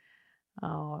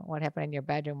 Oh, what happened in your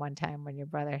bedroom one time when your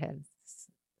brother had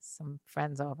some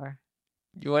friends over?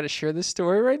 You want to share this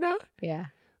story right now? Yeah.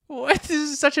 What?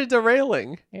 This is such a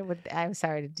derailing. It would. I'm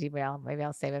sorry to derail. Maybe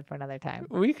I'll save it for another time.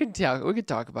 We could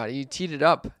talk about it. You teed it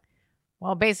up.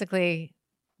 Well, basically,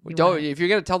 you Don't. wanna- If you're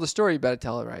gonna tell the story, you better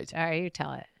tell it right. all right, you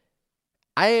tell it.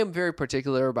 I am very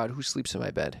particular about who sleeps in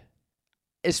my bed,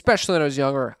 especially when I was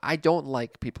younger. I don't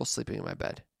like people sleeping in my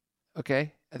bed.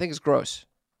 Okay, I think it's gross.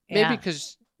 Yeah. Maybe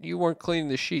because you weren't cleaning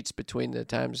the sheets between the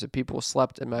times that people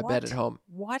slept in my bed at home.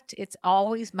 What? It's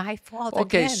always my fault.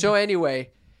 Okay, again. so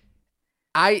anyway,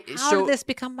 How did this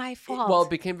become my fault? Well, it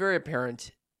became very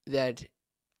apparent that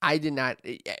I did not.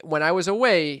 When I was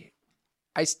away,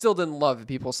 I still didn't love if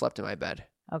people slept in my bed,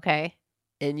 okay.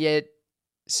 and yet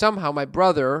somehow my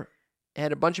brother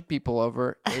had a bunch of people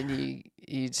over, and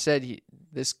he said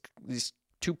these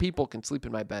two people can sleep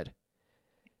in my bed.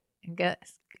 And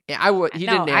guess, And he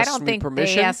no, didn't I ask don't me think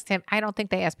permission. they asked him. I don't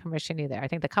think they asked permission either. I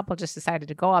think the couple just decided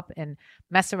to go up and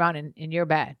mess around in your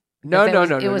bed. No.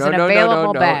 It was an No.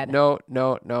 available bed.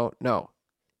 No.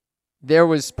 There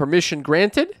was permission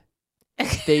granted.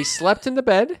 They slept in the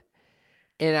bed,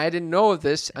 and I didn't know of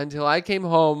this until I came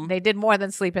home. They did more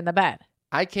than sleep in the bed.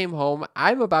 I came home.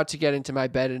 I'm about to get into my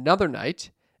bed another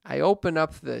night. I open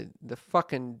up the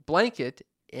fucking blanket,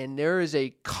 and there is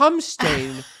a cum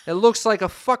stain that looks like a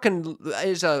fucking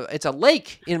it's a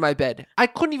lake in my bed. I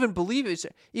couldn't even believe it.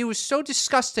 It was so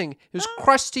disgusting. It was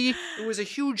crusty. It was a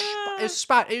huge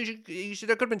spot. There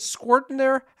could have been squirt in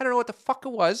there. I don't know what the fuck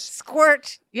it was.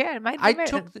 Squirt. Yeah, it might I have been.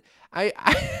 took.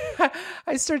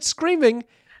 I start screaming.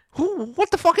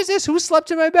 What the fuck is this? Who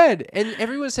slept in my bed? And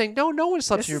everyone's saying, no one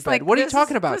slept This in your is bed. like- What are you this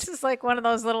talking is- about? This is like one of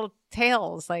those little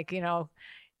tales, like,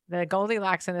 the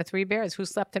Goldilocks and the Three Bears. Who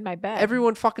slept in my bed?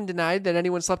 Everyone fucking denied that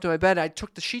anyone slept in my bed. I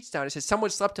took the sheets down. I said, someone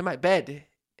slept in my bed.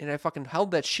 And I fucking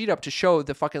held that sheet up to show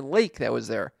the fucking lake that was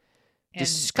there. And-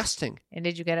 Disgusting. And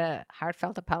did you get a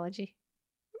heartfelt apology?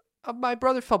 My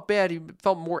brother felt bad. He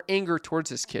felt more anger towards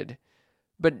this kid.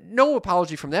 But no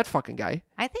apology from that fucking guy.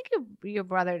 I think your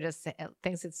brother just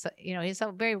thinks it's, he's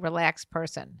a very relaxed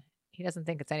person. He doesn't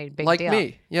think it's any big Like deal.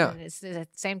 me, yeah. And it's the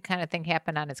same kind of thing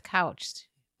happened on his couch.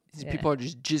 These Yeah. people are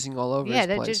just jizzing all over Yeah, his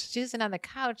they're place. just jizzing on the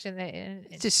couch. And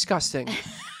It's disgusting.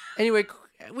 Anyway,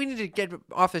 we need to get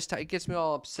off this. It gets me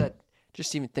all upset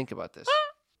just to even think about this.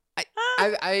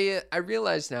 I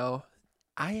realize now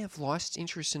I have lost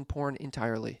interest in porn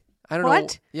entirely. I don't know.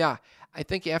 What? Yeah. I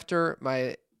think after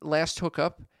my last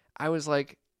hookup, I was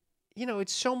like,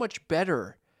 it's so much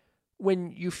better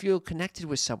when you feel connected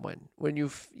with someone. When you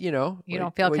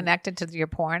don't feel connected to your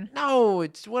porn. No,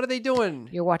 it's what are they doing?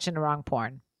 You're watching the wrong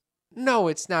porn. No,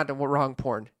 it's not the wrong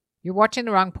porn. You're watching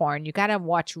the wrong porn. You got to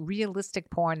watch realistic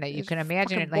porn that you It's can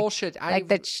imagine. fucking Like, bullshit. like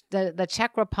the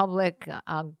Czech Republic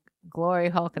glory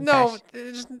hole No,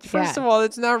 confession. first of all,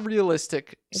 it's not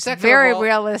realistic. It's Second very of all,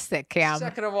 realistic, Cam.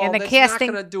 Second of all, and the that's casting,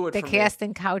 not going to do it the for me.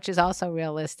 casting couch is also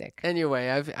realistic. Anyway,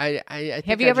 I think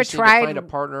Have you I ever just need to tried- find a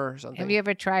partner or something. Have you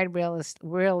ever tried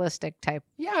realistic type?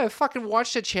 Yeah, I fucking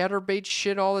watch the ChatterBait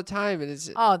shit all the time, and it's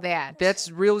Oh, that. that's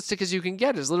realistic as you can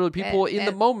get. Is literally people in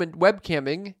the that- moment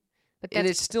webcamming, but and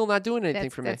that's, it's still not doing anything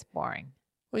that's, for me. that's boring.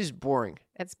 Well, it's boring.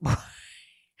 That's boring.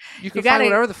 You can gotta- find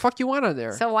whatever the fuck you want on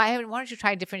there. So why don't you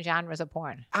try different genres of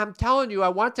porn? I'm telling you, I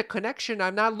want the connection.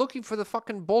 I'm not looking for the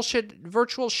fucking bullshit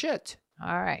virtual shit.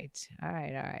 All right.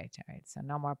 So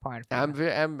no more porn. for I'm you.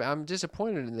 I'm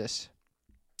disappointed in this.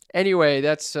 Anyway,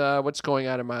 that's what's going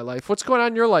on in my life. What's going on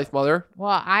in your life, Mother?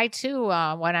 Well, I too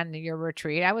went on your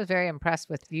retreat. I was very impressed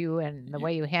with you and the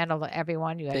way you handled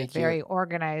everyone. You had Thank a you. very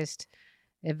organized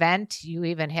event. You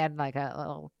even had like a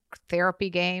little therapy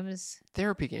games.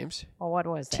 Therapy games, Well, what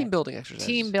was that? team building exercises.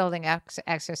 Team building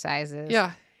exercises.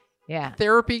 Yeah, Yeah.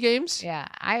 therapy games. Yeah.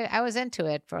 I was into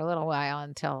it for a little while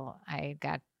until I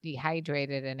got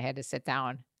dehydrated and had to sit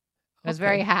down. It was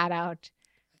very Okay. hot out.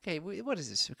 Okay, what is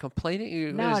this?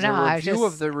 Complaining? No, What is no, a I was review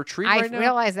of just- the retreat I right now?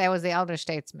 realized I was the elder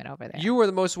statesman over there. You were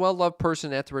the most well-loved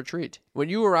person at the retreat. When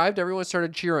you arrived, everyone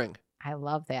started cheering. I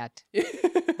love that.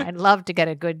 I'd love to get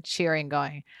a good cheering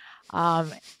going.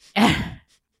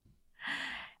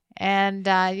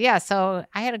 Yeah, so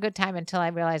I had a good time until I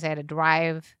realized I had to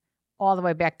drive all the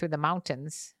way back through the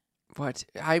mountains. What?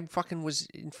 I fucking was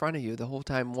in front of you the whole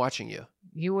time watching you.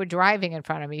 You were driving in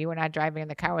front of me. You were not driving in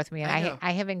the car with me. And I know.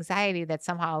 I have anxiety that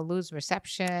somehow I'll lose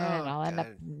reception and Oh, I'll end up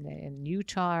God. in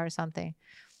Utah or something.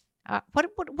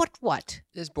 What?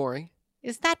 It's boring.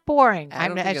 Is that boring? I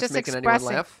don't was think it's just making anyone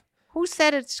expressing. laugh. Who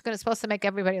said supposed to make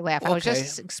everybody laugh? I was Okay.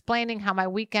 just explaining how my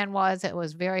weekend was. It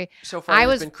was very. So far, I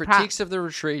there's was been prou- critiques of the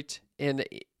retreat, and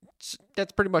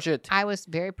that's pretty much it. I was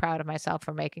very proud of myself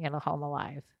for making it home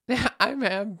alive.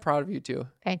 I'm proud of you too.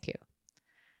 Thank you.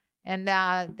 And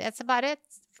that's about it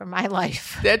for my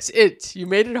life. That's it. You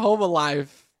made it home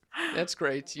alive. That's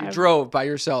great. You I- drove by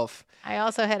yourself. I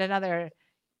also had another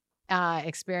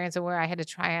experience where I had to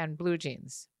try on blue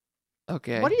jeans.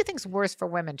 Okay. What do you think's worse for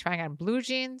women, trying on blue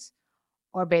jeans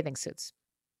or bathing suits?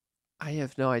 I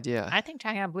have no idea. I think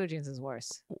trying on blue jeans is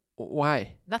worse.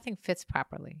 Why? Nothing fits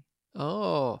properly.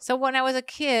 Oh. So when I was a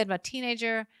kid, a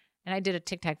teenager, and I did a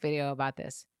TikTok video about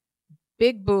this,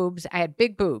 big boobs. I had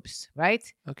big boobs, right?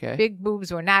 Okay. Big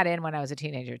boobs were not in when I was a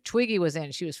teenager. Twiggy was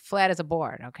in. She was flat as a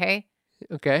board, okay?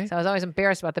 Okay. So I was always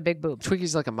embarrassed about the big boobs.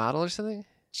 Twiggy's like a model or something?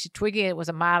 Twiggy was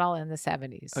a model in the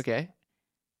 70s. Okay.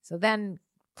 So then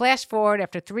flash forward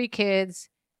after 3 kids.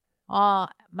 Oh,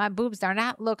 my boobs are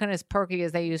not looking as perky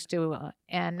as they used to.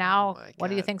 And now, my what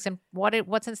do you God. think's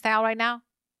what's in style right now?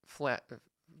 Flat.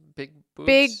 Big boobs.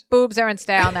 Big boobs are in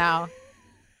style now.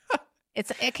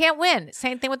 It can't win.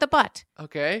 Same thing with the butt.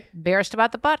 Okay. Embarrassed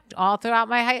about the butt all throughout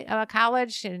my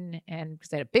college and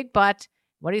because I had a big butt.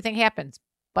 What do you think happens?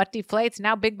 Butt deflates.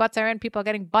 Now big butts are in. People are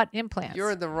getting butt implants.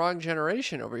 You're in the wrong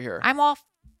generation over here. I'm all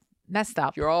messed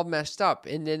up. You're all messed up.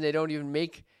 And then they don't even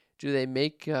make, do they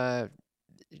make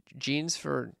jeans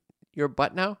for your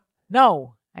butt now?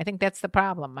 No, I think that's the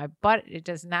problem. My butt, it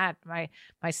does not. My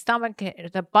stomach,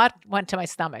 the butt went to my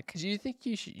stomach. Do you think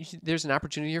you should, there's an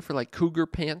opportunity here for like cougar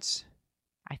pants?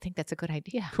 I think that's a good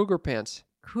idea. Cougar pants.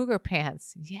 Cougar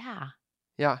pants. Yeah.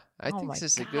 Yeah. I Oh think my this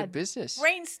is a God. good business.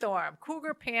 Brainstorm.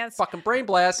 Cougar pants. Fucking brain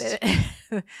blast.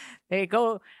 They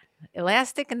go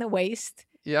elastic in the waist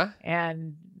Yeah.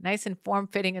 and nice and form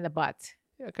fitting in the butt.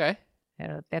 Okay.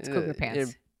 That's Uh, cougar it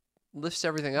pants. Lifts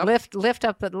everything up. Lift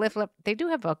up. They do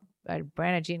have a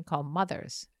brand of jean called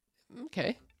Mothers.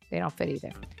 Okay. They don't fit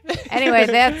either. Anyway,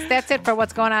 that's it for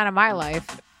what's going on in my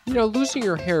life. You know, losing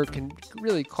your hair can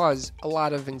really cause a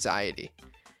lot of anxiety.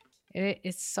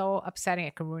 It's so upsetting.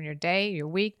 It can ruin your day, your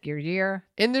week, your year.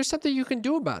 And there's something you can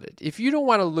do about it. If you don't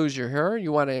want to lose your hair,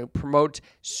 you want to promote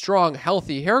strong,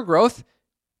 healthy hair growth,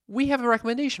 we have a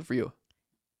recommendation for you.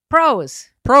 Pros.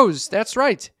 Pros, that's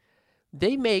right.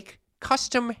 They make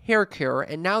custom hair care,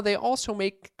 and now they also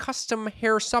make custom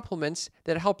hair supplements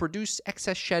that help reduce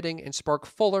excess shedding and spark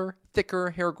fuller, thicker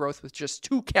hair growth with just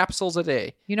 2 capsules a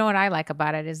day. You know what I like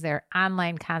about it is their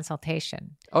online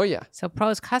consultation. Oh, yeah. So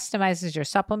Pros customizes your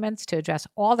supplements to address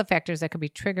all the factors that could be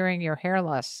triggering your hair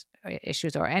loss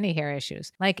issues or any hair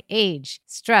issues, like age,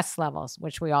 stress levels,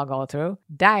 which we all go through,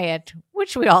 diet,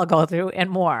 which we all go through, and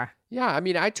more. Yeah, I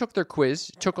mean, I took their quiz.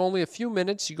 It took only a few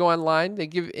minutes. You go online,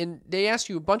 they ask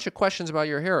you a bunch of questions about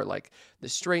your hair, like the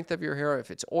strength of your hair, if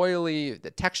it's oily,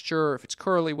 the texture, if it's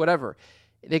curly, whatever.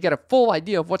 They get a full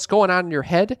idea of what's going on in your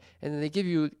head, and then they give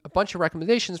you a bunch of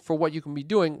recommendations for what you can be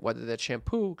doing, whether that's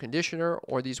shampoo, conditioner,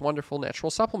 or these wonderful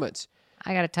natural supplements.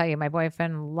 I got to tell you, my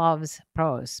boyfriend loves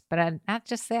Prose. But not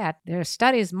just that. There are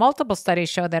studies, multiple studies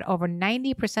show that over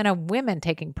 90% of women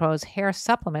taking Prose hair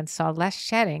supplements saw less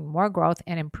shedding, more growth,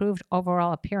 and improved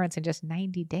overall appearance in just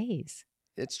 90 days.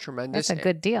 It's tremendous. That's a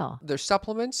good deal. Their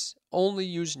supplements only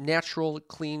use natural,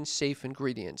 clean, safe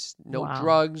ingredients. No Wow.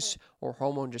 drugs or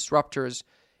hormone disruptors.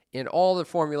 And all the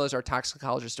formulas are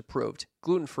toxicologist approved,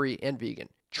 gluten-free and vegan.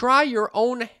 Try your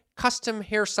own custom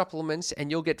hair supplements and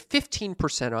you'll get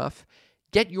 15% off.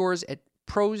 Get yours at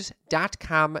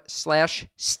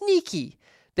prose.com/sneaky.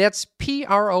 That's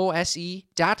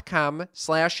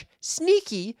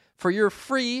prose.com/sneaky for your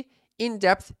free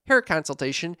in-depth hair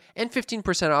consultation and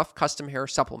 15% off custom hair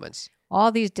supplements.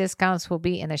 All these discounts will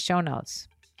be in the show notes.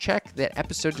 Check that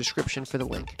episode description for the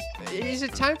link. Is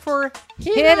it time for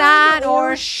Hit On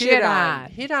or Shit On?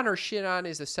 Hit On or Shit On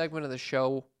is the segment of the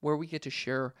show where we get to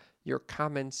share your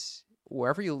comments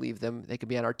wherever you leave them. They could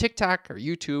be on our TikTok or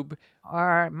YouTube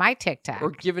Or my TikTok.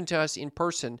 or given to us in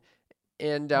person.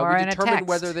 And Or we in a determine text.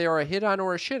 whether they are a hit on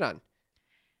or a shit on.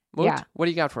 Moot, Yeah. what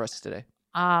do you got for us today?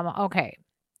 Okay.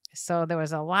 So there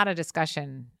was a lot of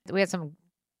discussion. We had some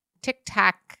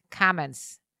TikTok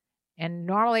comments, and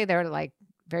normally they're like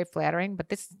very flattering, but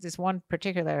this one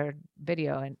particular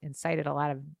video incited a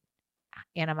lot of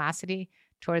animosity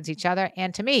towards each other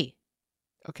and to me.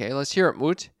 Okay, let's hear it,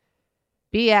 Moot.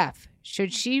 BF,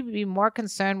 should she be more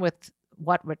concerned with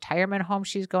what retirement home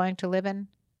she's going to live in?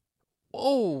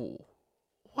 Oh,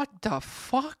 what the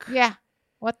fuck? Yeah.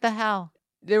 What the hell?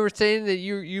 They were saying that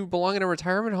you belong in a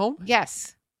retirement home?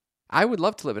 Yes. I would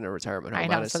love to live in a retirement home, I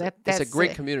know. honestly. So it's a that's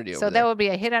great it. community So over that there. would be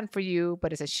a hit on for you,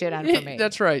 but it's a shit on for me.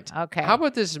 That's right. Okay. How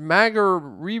about this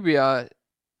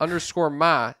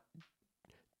Magaribia_Ma?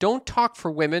 Don't talk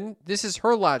for women. This is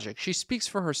her logic. She speaks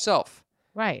for herself.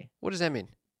 Right. What does that mean?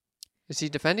 Is he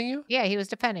defending you? Yeah, he was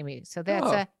defending me. So that's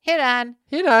Oh. a hit on.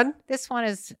 Hit on. This one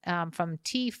is from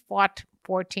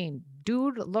T14.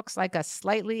 Dude looks like a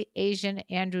slightly Asian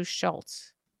Andrew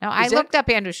Schultz. Now, I Is that- looked up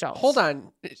Andrew Schultz. Hold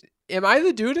on. Am I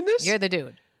the dude in this? You're the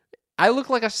dude. I look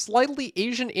like a slightly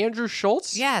Asian Andrew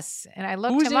Schultz? Yes, and I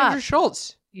looked Who's him Andrew up.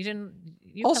 Schultz? You didn't.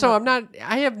 You Also, come up-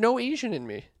 I have no Asian in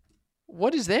me.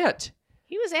 What is that?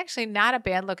 He was actually not a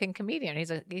bad-looking comedian.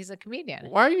 He's a comedian.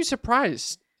 Why are you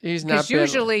surprised? He's not Because bad.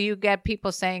 usually you get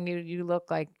people saying you look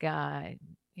like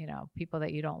people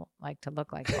that you don't like to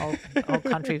look like. Old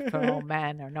Country for Old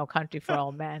Men or No Country for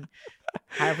Old Men.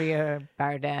 Javier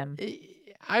Bardem.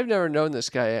 I've never known this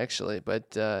guy actually,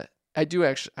 but I do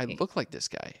actually. I look like this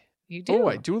guy. You do. Oh,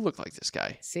 I do look like this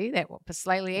guy. See that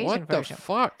slightly Asian What version. the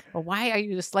fuck? But why are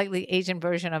you the slightly Asian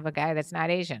version of a guy that's not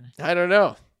Asian? I don't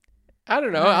know.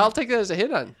 I'll take that as a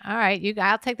hit on. All right,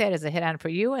 I'll take that as a hit on for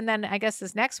you. And then I guess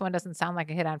this next one doesn't sound like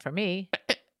a hit on for me.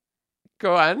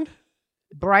 Go on.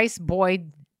 Bryce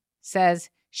Boyd says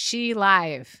she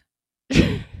live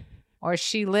or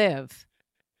she live.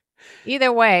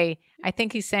 Either way, I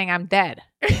think he's saying I'm dead.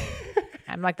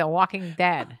 I'm like the Walking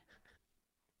Dead.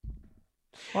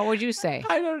 What would you say?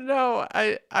 I don't know.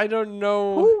 I don't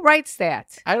know. Who writes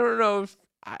that? I don't know if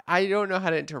I don't know how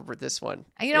to interpret this one.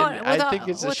 You know, And with I all- think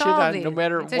it's a with shit all on these, no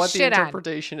matter it's a what the shit on.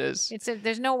 interpretation is.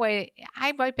 There's no way.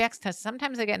 I write back to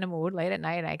sometimes I get in a mood late at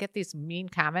night and I get these mean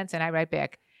comments and I write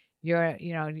back,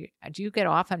 do you get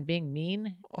off on being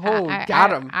mean? Oh,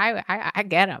 got him. I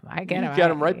get him. I get You him.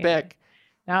 got him right back.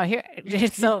 Now here,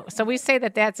 so we say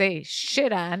that's a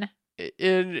shit on.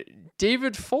 And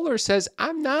David Fuller says,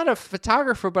 I'm not a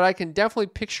photographer, but I can definitely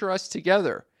picture us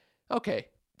together. Okay.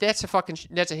 That's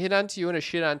a hit on to you and a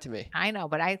shit on to me. I know,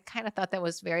 but I kind of thought that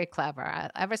was very clever.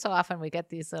 Ever so often we get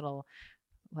these little,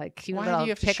 like cute Why little do you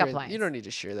have to pickup share? lines. You don't need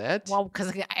to share that. Well,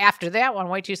 because after that one,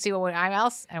 wait till you see what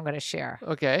else I'm going to share.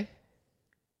 Okay.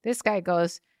 This guy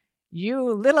goes,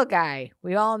 "You little guy,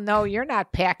 we all know you're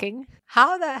not packing.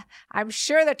 I'm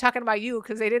sure they're talking about you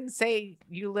because they didn't say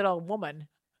you little woman.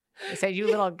 They said you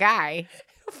little guy.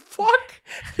 Fuck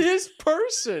this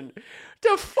person.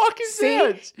 The fuck is See,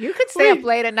 that? you could stay Wait. up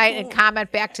late at night and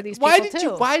comment back to these Why people did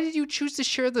too. Why did you choose to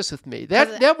share this with me? That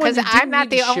one Because you I'm didn't not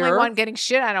need the to only share. one getting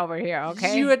shit on over here.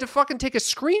 Okay, You had to fucking take a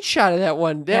screenshot of that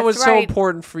one. That That's was so right.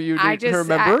 important for you to I just-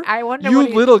 remember. I wonder you what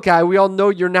he- little guy. We all know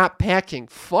you're not packing.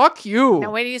 Fuck you.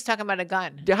 now wait till he's talking about a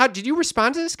gun. How did you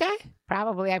respond to this guy?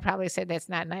 I probably said that's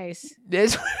not nice.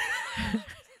 That's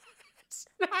it's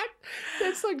not.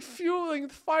 That's like fueling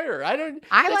the fire. That's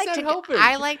not helping.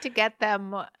 I like to get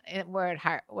them where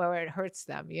it hurts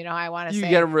them. You know, I want to You say,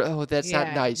 get them. Oh, that's not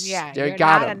yeah, nice. Yeah, There, you're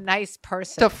got not him. a nice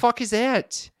person. The fuck is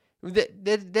that?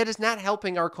 That is not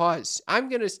helping our cause. I'm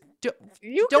gonna.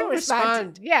 You don't can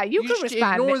respond. Yeah, you can should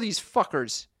respond. Ignore these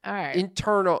fuckers. All right.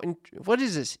 Internal. What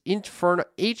is this? Inferno.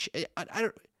 I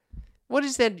don't. What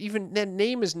is that even? That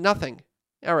name is nothing.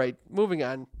 All right, moving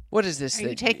on. What is this Are thing?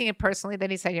 you taking it personally that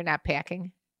he said you're not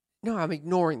packing? No, I'm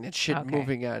ignoring that shit. Okay.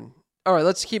 Moving on. All right,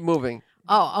 let's keep moving.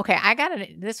 Oh, okay. I got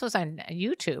it. This was on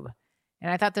YouTube,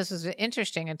 and I thought this was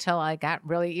interesting until I got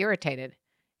really irritated.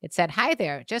 It said, "Hi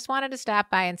there. Just wanted to stop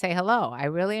by and say hello. I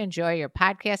really enjoy your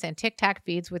podcast and TikTok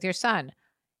feeds with your son.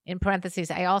 In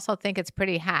parentheses, I also think it's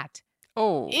pretty hot."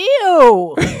 Oh.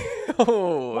 Ew.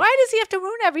 Oh. Why does he have to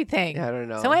ruin everything? I don't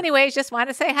know. So anyways, just want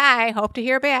to say hi. Hope to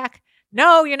hear back.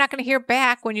 No, you're not going to hear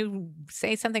back when you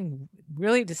say something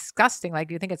really disgusting, like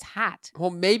you think it's hot. Well,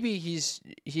 maybe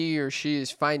he or she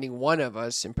is finding one of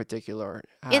us in particular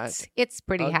hot. It's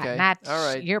pretty hot. Okay. Not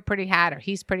All right. you're pretty hot or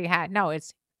he's pretty hot. No,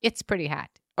 it's pretty hot.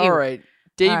 All Ew. right.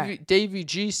 Davey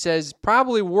G says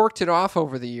probably worked it off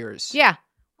over the years. Yeah.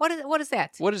 What is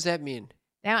that? What does that mean?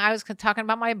 Now I was talking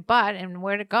about my butt and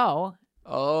where to go,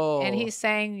 Oh. and he's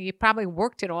saying you probably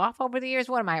worked it off over the years.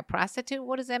 What am I, a prostitute?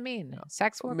 What does that mean?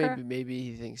 Sex worker? Maybe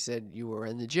he thinks that you were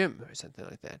in the gym or something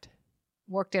like that.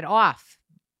 Worked it off.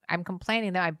 I'm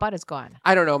complaining that my butt is gone.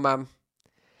 I don't know, Mom.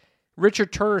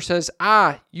 Richard Turner says,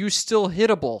 you still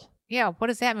hittable. Yeah. What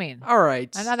does that mean? All right.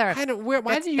 Another. Why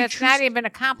That's, did you that's choose? not even a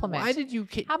compliment. Why did you?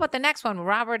 How about the next one?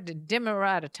 Robert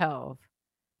Dimitrov.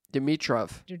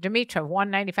 Dimitrov.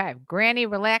 195. Granny,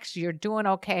 relax. You're doing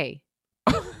okay.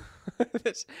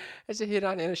 that's a hit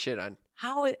on and a shit on.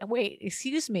 Wait,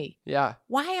 excuse me. Yeah.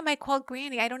 Why am I called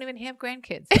Granny? I don't even have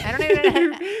grandkids. I don't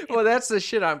even. Well, that's the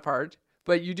shit on part.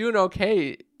 But you doing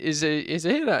okay is a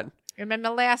hit on. And then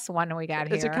the last one we got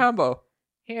here. It's a combo.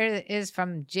 Here is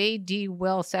from JD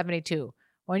Will 72.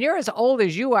 When you're as old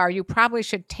as you are, you probably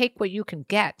should take what you can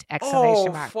get!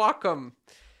 Exclamation mark. Fuck them.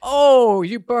 Oh,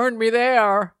 you burned me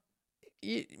there.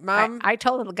 Mom. I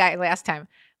told the guy last time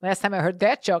I heard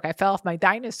that joke, I fell off my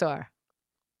dinosaur.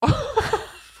 Oh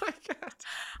my God.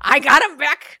 I got him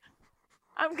back.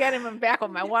 I'm getting him back with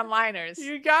my one-liners.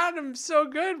 You got him so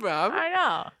good, Mom. I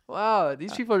know. Wow,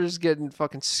 these people are just getting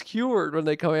fucking skewered when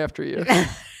they come after you.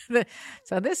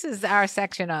 So this is our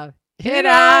section of Hit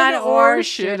on or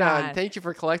shit on. Thank you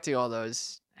for collecting all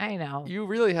those. I know. You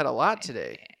really had a lot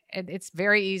today. It's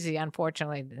very easy,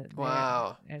 unfortunately.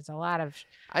 Wow. There's a lot of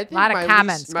I think lot of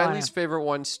comments my going least favorite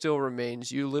one still remains,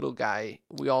 you little guy.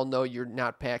 We all know you're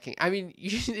not packing. I mean,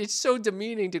 it's so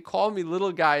demeaning to call me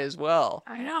little guy as well.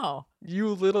 I know. You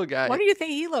little guy. What do you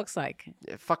think he looks like?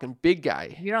 A fucking big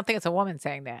guy. You don't think it's a woman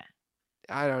saying that?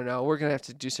 I don't know. We're going to have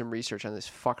to do some research on this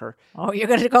fucker. Oh, you're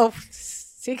going to go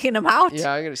seeking him out?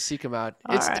 Yeah, I'm going to seek him out.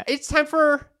 All right. It's time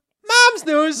for Mom's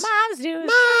News. Mom's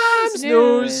News. Mom's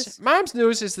News. Mom's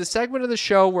News is the segment of the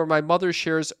show where my mother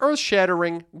shares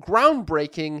earth-shattering,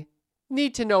 groundbreaking,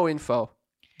 need-to-know info.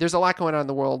 There's a lot going on in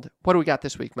the world. What do we got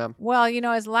this week, Mom? Well,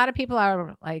 as a lot of people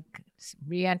are like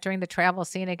re-entering the travel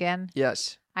scene again,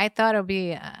 Yes. I thought it would be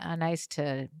nice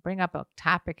to bring up a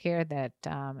topic here that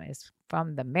is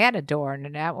from the Matador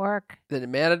Network. The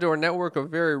Matador Network, a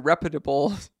very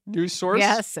reputable news source.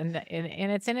 Yes, and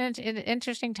it's an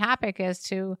interesting topic as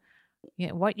to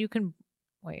what you can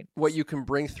What you can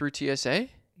bring through TSA?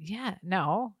 Yeah,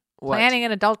 no. What? Planning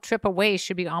an adult trip away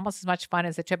should be almost as much fun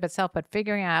as the trip itself, but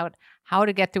figuring out how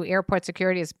to get through airport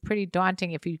security is pretty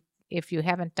daunting if you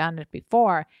haven't done it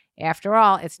before. After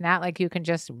all, it's not like you can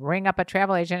just ring up a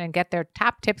travel agent and get their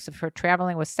top tips for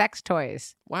traveling with sex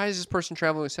toys. Why is this person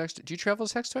traveling with sex toys? Do you travel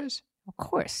with sex toys? Of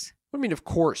course. What do you mean, of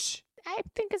course? I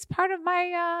think it's part of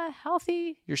my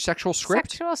healthy Your sexual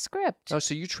script? sexual script. Oh,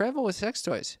 so you travel with sex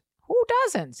toys. Who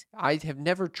doesn't? I have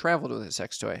never traveled with a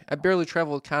sex toy. I barely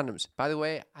travel with condoms. By the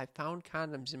way, I found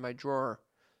condoms in my drawer.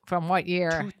 From what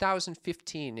year?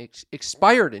 2015.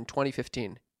 Expired in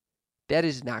 2015. That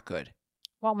is not good.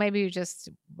 Well, maybe you just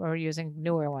were using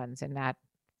newer ones and not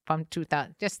from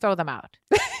 2000. Just throw them out.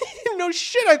 No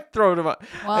shit, I throw them out.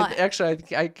 Well,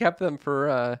 I kept them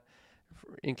for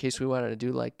in case we wanted to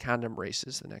do like condom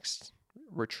races the next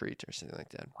retreat or something like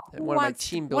that. And one of my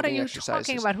team building What are you exercises.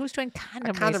 talking about? Who's doing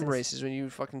condom Condom races? races when you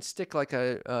fucking stick like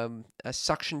a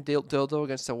suction dildo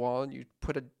against the wall and you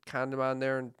put a condom on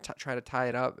there and try to tie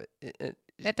it up.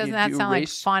 That does not sound like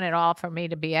fun at all for me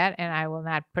to be at, and I will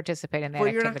not participate in that Well,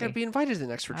 you're activity. not going to be invited to the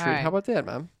next retreat. All right. How about that,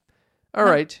 Mom? All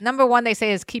right. Number one, they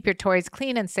say, is keep your toys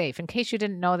clean and safe. In case you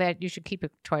didn't know that, you should keep your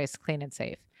toys clean and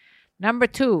safe. Number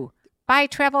two, buy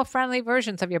travel-friendly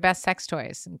versions of your best sex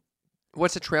toys.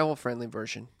 What's a travel-friendly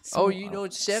version? So-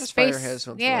 Satisfyer has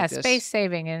something yeah, like this. space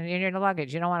saving in your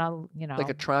luggage. You don't want to, Like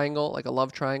a triangle, like a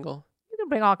love triangle. you can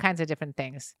bring all kinds of different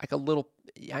things. Like a little,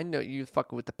 I know you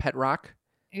fucking with the pet rock.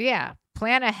 Yeah,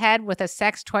 plan ahead with a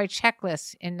sex toy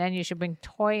checklist, and then you should bring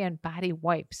toy and body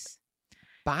wipes.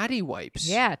 Body wipes.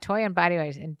 Yeah, toy and body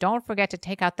wipes. And don't forget to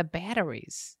take out the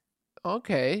batteries.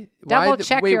 Okay. Double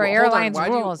check your hold on. airline's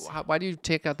rules. Why do you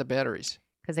take out the batteries?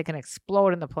 Because they can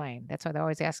explode in the plane. That's why they're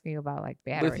always asking you about like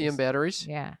batteries. Lithium batteries?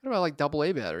 Yeah, What about like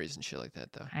AA batteries and shit like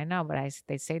that, though? I know, but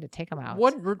they say to take them out.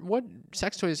 What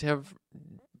sex toys have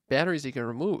batteries you can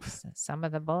remove? Some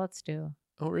of the bullets do.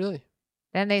 Oh, really?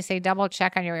 Then they say double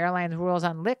check on your airline's rules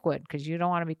on liquid because you don't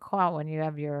want to be caught when you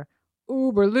have your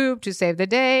Uber Lube to save the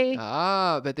day.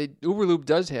 But Uberlube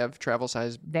does have travel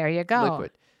size There you go.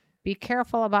 liquid. Be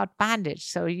careful about bondage.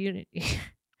 So you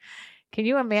can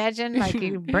you imagine like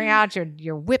you bring out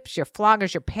your whips, your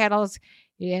floggers, your paddles,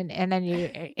 and then you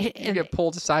get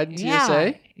pulled aside in yeah,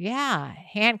 TSA? Yeah,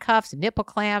 handcuffs, nipple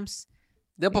clamps.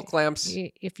 Nipple clamps.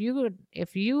 If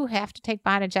you have to take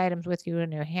bondage items with you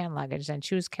in your hand luggage, then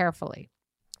choose carefully.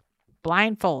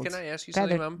 Blindfolds. Can I ask you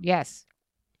something, Mom? Yes.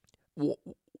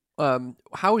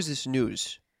 How is this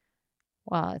news?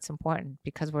 Well, it's important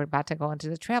because we're about to go into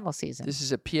the travel season. This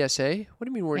is a PSA? What do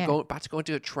you mean we're Yeah. about to go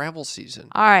into a travel season?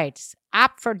 All right.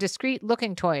 Opt for discreet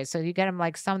looking toys. So you get them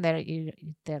like some that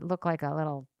look like a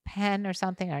little pen or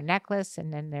something or a necklace,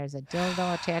 and then there's a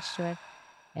dildo attached to it.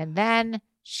 And then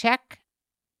check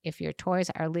if your toys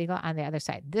are legal on the other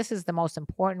side. This is the most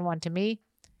important one to me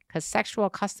because sexual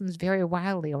customs vary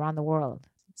wildly around the world.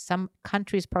 Some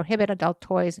countries prohibit adult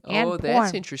toys and porn,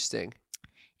 That's interesting.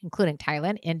 including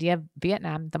Thailand, India,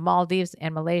 Vietnam, the Maldives,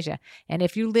 and Malaysia. And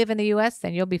if you live in the U.S.,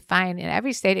 then you'll be fined in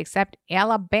every state except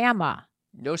Alabama,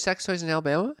 No sex toys in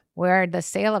Alabama? where the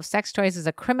sale of sex toys is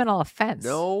a criminal offense.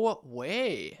 No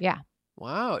way. Yeah.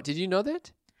 Wow. Did you know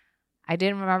that? I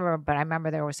didn't remember, but I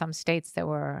remember there were some states that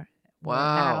were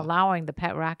Wow. not allowing the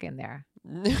pet rock in there.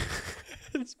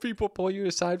 People pull you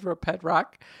aside for a pet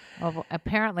rock? Well,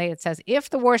 apparently it says, if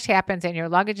the worst happens and your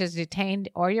luggage is detained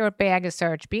or your bag is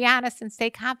searched, be honest and stay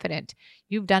confident.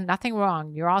 You've done nothing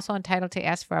wrong. You're also entitled to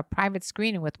ask for a private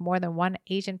screening with more than one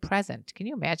agent present. Can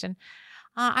you imagine?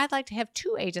 I'd like to have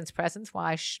 2 agents present while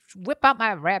I whip out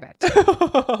my rabbit.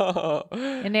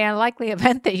 In the unlikely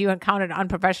event that you encountered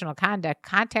unprofessional conduct,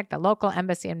 contact the local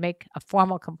embassy and make a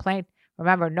formal complaint.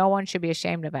 Remember, no one should be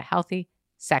ashamed of a healthy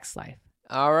sex life.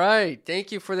 All right.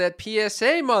 Thank you for that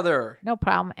PSA, Mother. No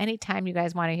problem. Anytime you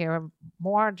guys want to hear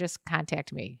more, just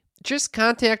contact me. Just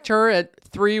contact her at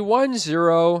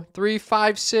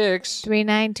 310-356.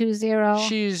 3920.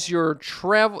 She's your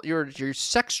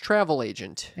sex travel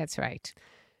agent. That's right.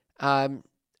 I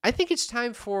think it's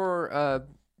time for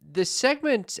the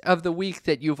segment of the week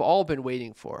that you've all been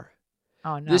waiting for.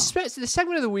 Oh, no. The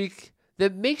segment of the week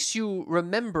that makes you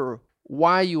remember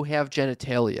why you have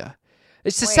genitalia.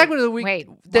 It's the segment of the week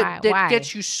that why?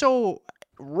 gets you so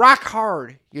rock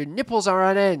hard. Your nipples are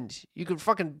on end. You can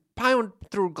fucking pound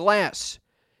through glass.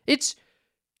 It's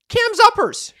Cam's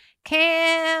Uppers.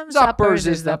 Cam's Uppers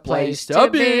is the place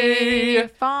to be.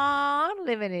 Fun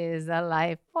living is a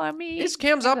life for me. It's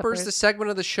Cam's Uppers, the segment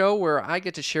of the show where I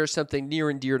get to share something near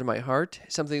and dear to my heart,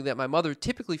 something that my mother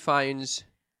typically finds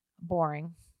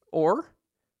boring, or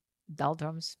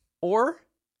doldrums, or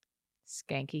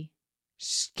skanky.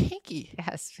 Skanky.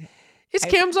 Yes. It's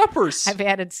Cam's Uppers. I've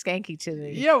added skanky to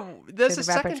the that's to the the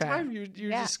second repertoire. time you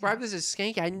describe this as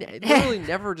skanky. I literally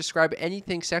never describe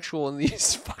anything sexual in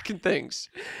these fucking things.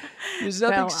 There's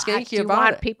nothing skanky do you about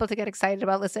want it. people to get excited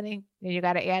about listening? You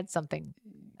got to add something,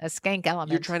 a skank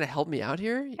element. You're trying to help me out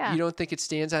here? Yeah. You don't think it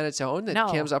stands on its own? That No.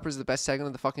 Cam's Uppers is the best segment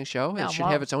of the fucking show? No, it should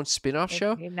well, have its own spin-off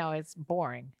show? No, it's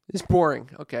boring. It's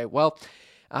boring. Okay, well,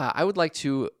 I would like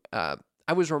to... I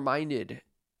was reminded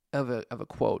of a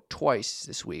quote twice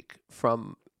this week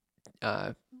from...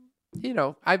 I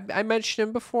mentioned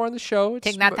him before on the show. It's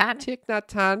Thich Nhat Hanh? Thich Nhat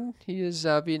Hanh. He is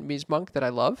a Vietnamese monk that I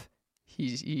love.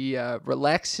 He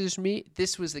relaxes me.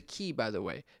 This was the key, by the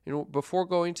way. Before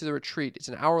going to the retreat, it's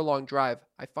an hour-long drive.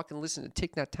 I fucking listened to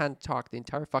Thich Nhat Hanh talk the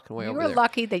entire fucking way You over were there.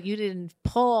 lucky that you didn't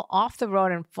pull off the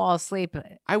road and fall asleep.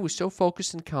 I was so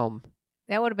focused and calm.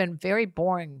 That would have been very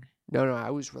boring. No,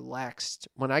 I was relaxed.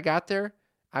 When I got there,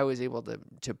 I was able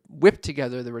to whip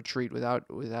together the retreat with a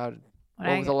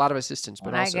lot of assistance.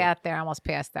 But When also, I got there, I almost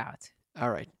passed out. all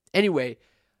right. Anyway,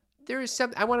 there's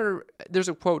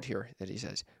a quote here that he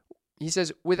says. He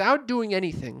says, without doing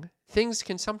anything, things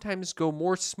can sometimes go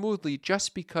more smoothly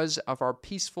just because of our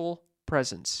peaceful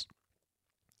presence.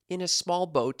 In a small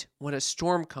boat, when a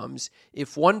storm comes,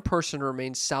 if one person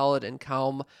remains solid and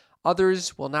calm,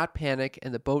 others will not panic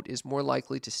and the boat is more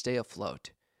likely to stay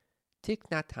afloat. Thich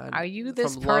Nhat Hanh. Are you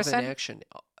this from Love person? in Action.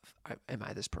 Am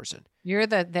I this person? You're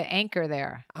the anchor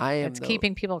there. I am. It's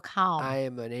keeping people calm. I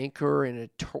am an anchor in a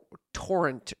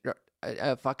torrent,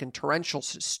 a fucking torrential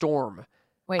storm.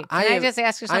 Wait, can I just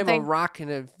ask you something? I'm a rock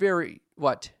in a very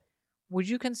what? Would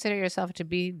you consider yourself to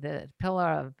be the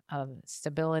pillar of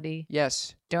stability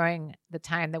Yes. during the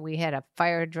time that we had a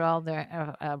fire drill,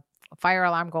 a fire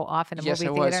alarm go off in a Yes, movie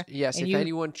I was. theater? Yes, and if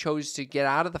anyone chose to get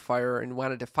out of the fire and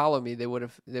wanted to follow me, they would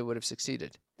have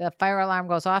succeeded. The fire alarm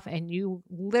goes off and you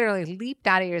literally leaped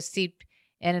out of your seat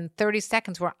and in 30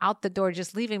 seconds were out the door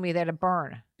just leaving me there to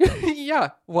burn.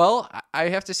 Yeah. Well, I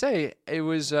have to say it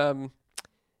was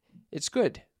it's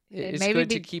good. It's good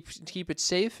to keep it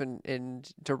safe and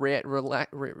to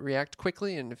react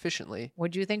quickly and efficiently.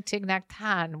 Would you think Thich Nhat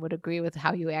Hanh would agree with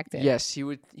how you acted? Yes, he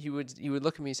would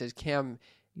look at me and says, "Cam,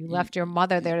 You left your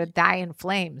mother there to die in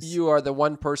flames." you are the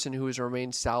one person who has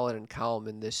remained solid and calm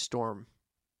in this storm."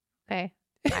 Okay.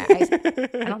 I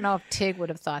don't know if Tig would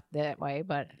have thought that way,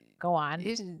 but go on.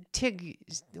 Isn't Tig?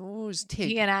 What was Tig?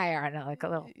 He and I are like a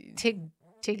little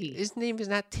Tiggy. His name is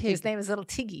not Tig. His name is Little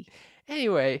Tiggy.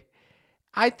 Anyway,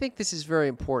 I think this is very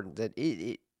important that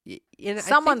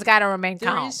Someone's got to remain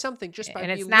calm. There is something just by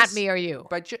and it's not me or you.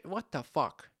 What the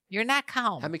fuck? You're not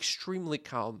calm. I'm extremely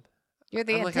calm. You're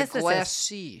the I'm antithesis. like a glass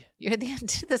sea. You're the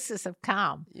antithesis of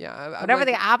calm. Yeah. I'm Whatever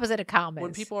like, the opposite of calm is.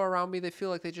 when people are around me, they feel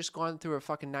like they just gone through a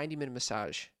fucking 90-minute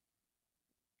massage.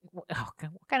 Oh,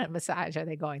 what kind of massage are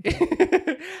they going through?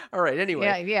 All right.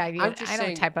 Anyway. Yeah. I'm just I know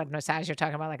saying, what type of massage you're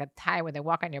talking about, like a tie where they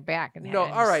walk on your back. No.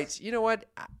 All right. You know what?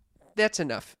 That's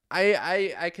enough.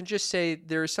 I can just say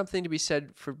there is something to be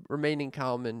said for remaining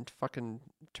calm in fucking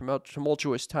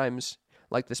tumultuous times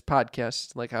like this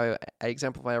podcast, like I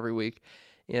exemplify every week.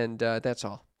 And that's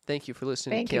all. Thank you for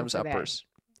listening to Cam's Uppers.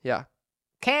 Yeah.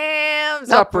 Cam's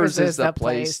Uppers is the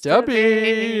place to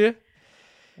be.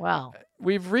 Well,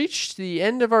 we've reached the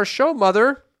end of our show,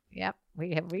 Mother. Yep,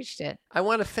 we have reached it. I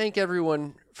want to thank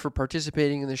everyone for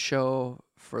participating in the show,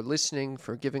 for listening,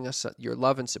 for giving us your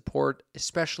love and support,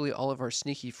 especially all of our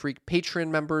Sneaky Freak Patreon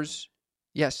members.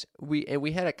 Yes, we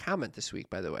had a comment this week,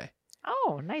 by the way.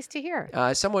 Oh, nice to hear.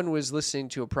 Someone was listening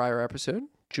to a prior episode.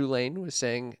 Julaine was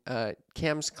saying,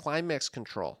 Cam's climax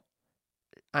control.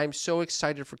 I'm so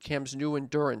excited for Cam's new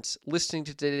endurance. Listening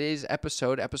to today's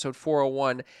episode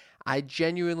 401, I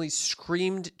genuinely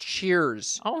screamed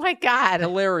cheers. Oh, my God.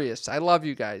 Hilarious. I love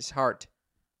you guys. Heart.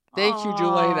 Thank you,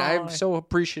 Julaine. I'm so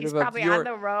appreciative He's probably of your... on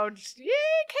the road.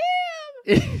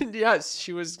 Yeah, Cam. Yes,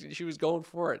 she was going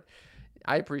for it.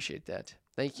 I appreciate that.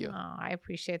 Thank you. Oh, I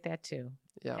appreciate that, too.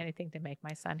 Yeah. Anything to make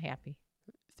my son happy.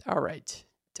 All right.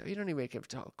 You don't even make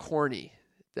it corny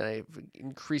that I have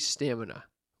increased stamina,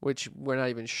 which we're not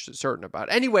even certain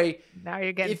about. Anyway, now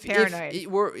you're getting paranoid.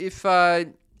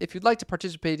 If you'd like to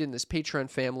participate in this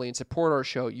Patreon family and support our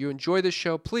show, you enjoy the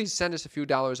show, please send us a few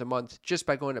dollars a month just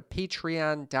by going to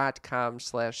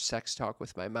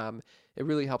patreon.com/sextalkwithmymom. It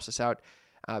really helps us out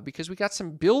because we got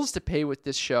some bills to pay with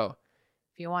this show.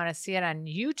 If you want to see it on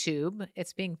YouTube,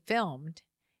 it's being filmed,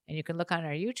 and you can look on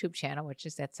our YouTube channel, which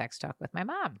is at Sex Talk with My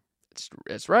Mom.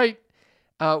 That's right.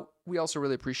 We also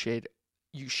really appreciate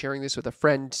you sharing this with a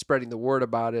friend, spreading the word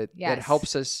about it. Yes. That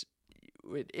helps us.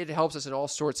 It helps us in all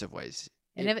sorts of ways.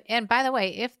 And by the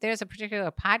way, if there's a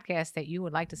particular podcast that you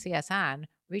would like to see us on,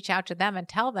 reach out to them and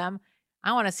tell them,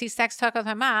 I want to see Sex Talk with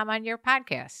My Mom on your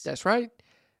podcast. That's right.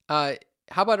 How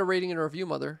about a rating and a review,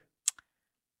 Mother?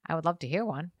 I would love to hear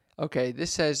one. Okay,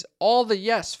 this says, all the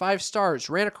yes, 5 stars.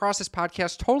 Ran across this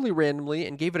podcast totally randomly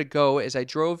and gave it a go as I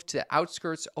drove to the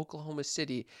outskirts of Oklahoma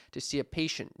City to see a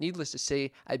patient. Needless to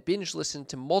say, I binge listened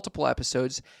to multiple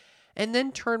episodes and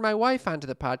then turned my wife onto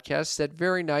the podcast that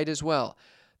very night as well.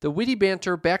 The witty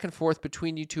banter back and forth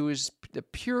between you two is the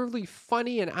purely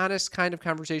funny and honest kind of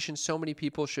conversation so many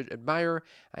people should admire.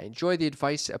 I enjoy the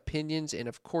advice, opinions, and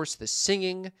of course the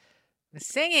singing. The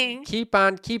singing. Keep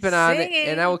on keeping on, Singing.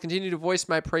 and I will continue to voice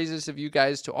my praises of you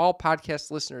guys to all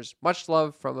podcast listeners. Much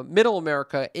love from Middle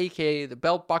America, a.k.a. the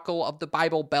belt buckle of the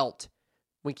Bible Belt.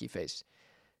 Winky face.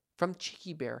 From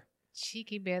Cheeky Bear.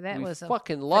 Cheeky Bear, that We was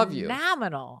fucking love you.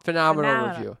 Phenomenal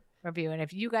review. And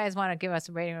if you guys want to give us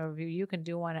a rating or review, you can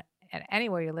do one at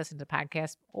anywhere you listen to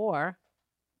podcasts or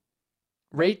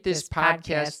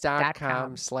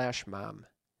ratethispodcast.com/mom.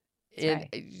 And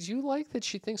right. do you like that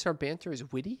she thinks our banter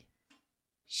is witty?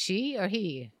 She or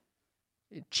he?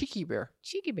 Cheeky Bear.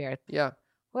 Cheeky Bear. Yeah.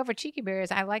 Whoever Cheeky Bear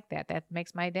is, I like that. That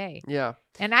makes my day. Yeah.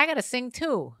 And I got to sing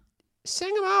too.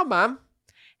 Sing them out, Mom.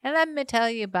 And let me tell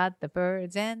you about the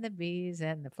birds and the bees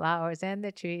and the flowers and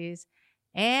the trees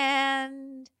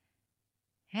and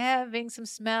having some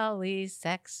smelly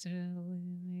sex.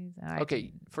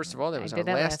 Okay, first of all, that was our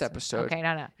last episode. Okay,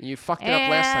 no. You fucked it up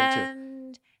last time, too.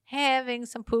 And having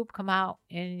some poop come out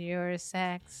in your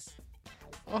sex.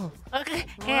 Oh. Okay.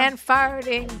 And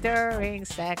farting during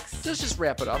sex. Let's just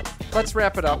wrap it up. Let's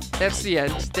wrap it up. That's the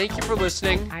end. Thank you for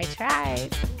listening. I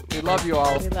tried. We love you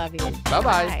all. We love you.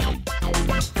 Bye-bye.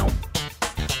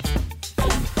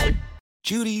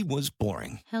 Judy was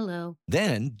boring. Hello.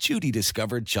 Then Judy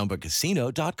discovered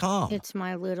ChumbaCasino.com. It's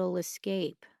my little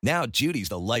escape. Now Judy's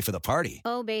the life of the party.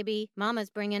 Oh, baby, mama's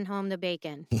bringing home the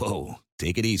bacon. Whoa,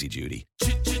 take it easy, Judy.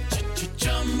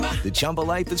 The Chumba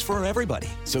life is for everybody.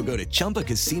 So go to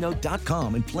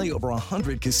ChumbaCasino.com and play over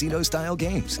 100 casino-style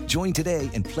games. Join today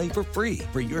and play for free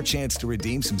for your chance to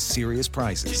redeem some serious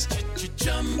prizes.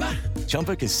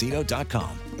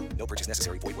 ChumbaCasino.com. No purchase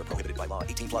necessary. Void where prohibited by law.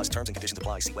 18+ terms and conditions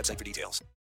apply. See website for details.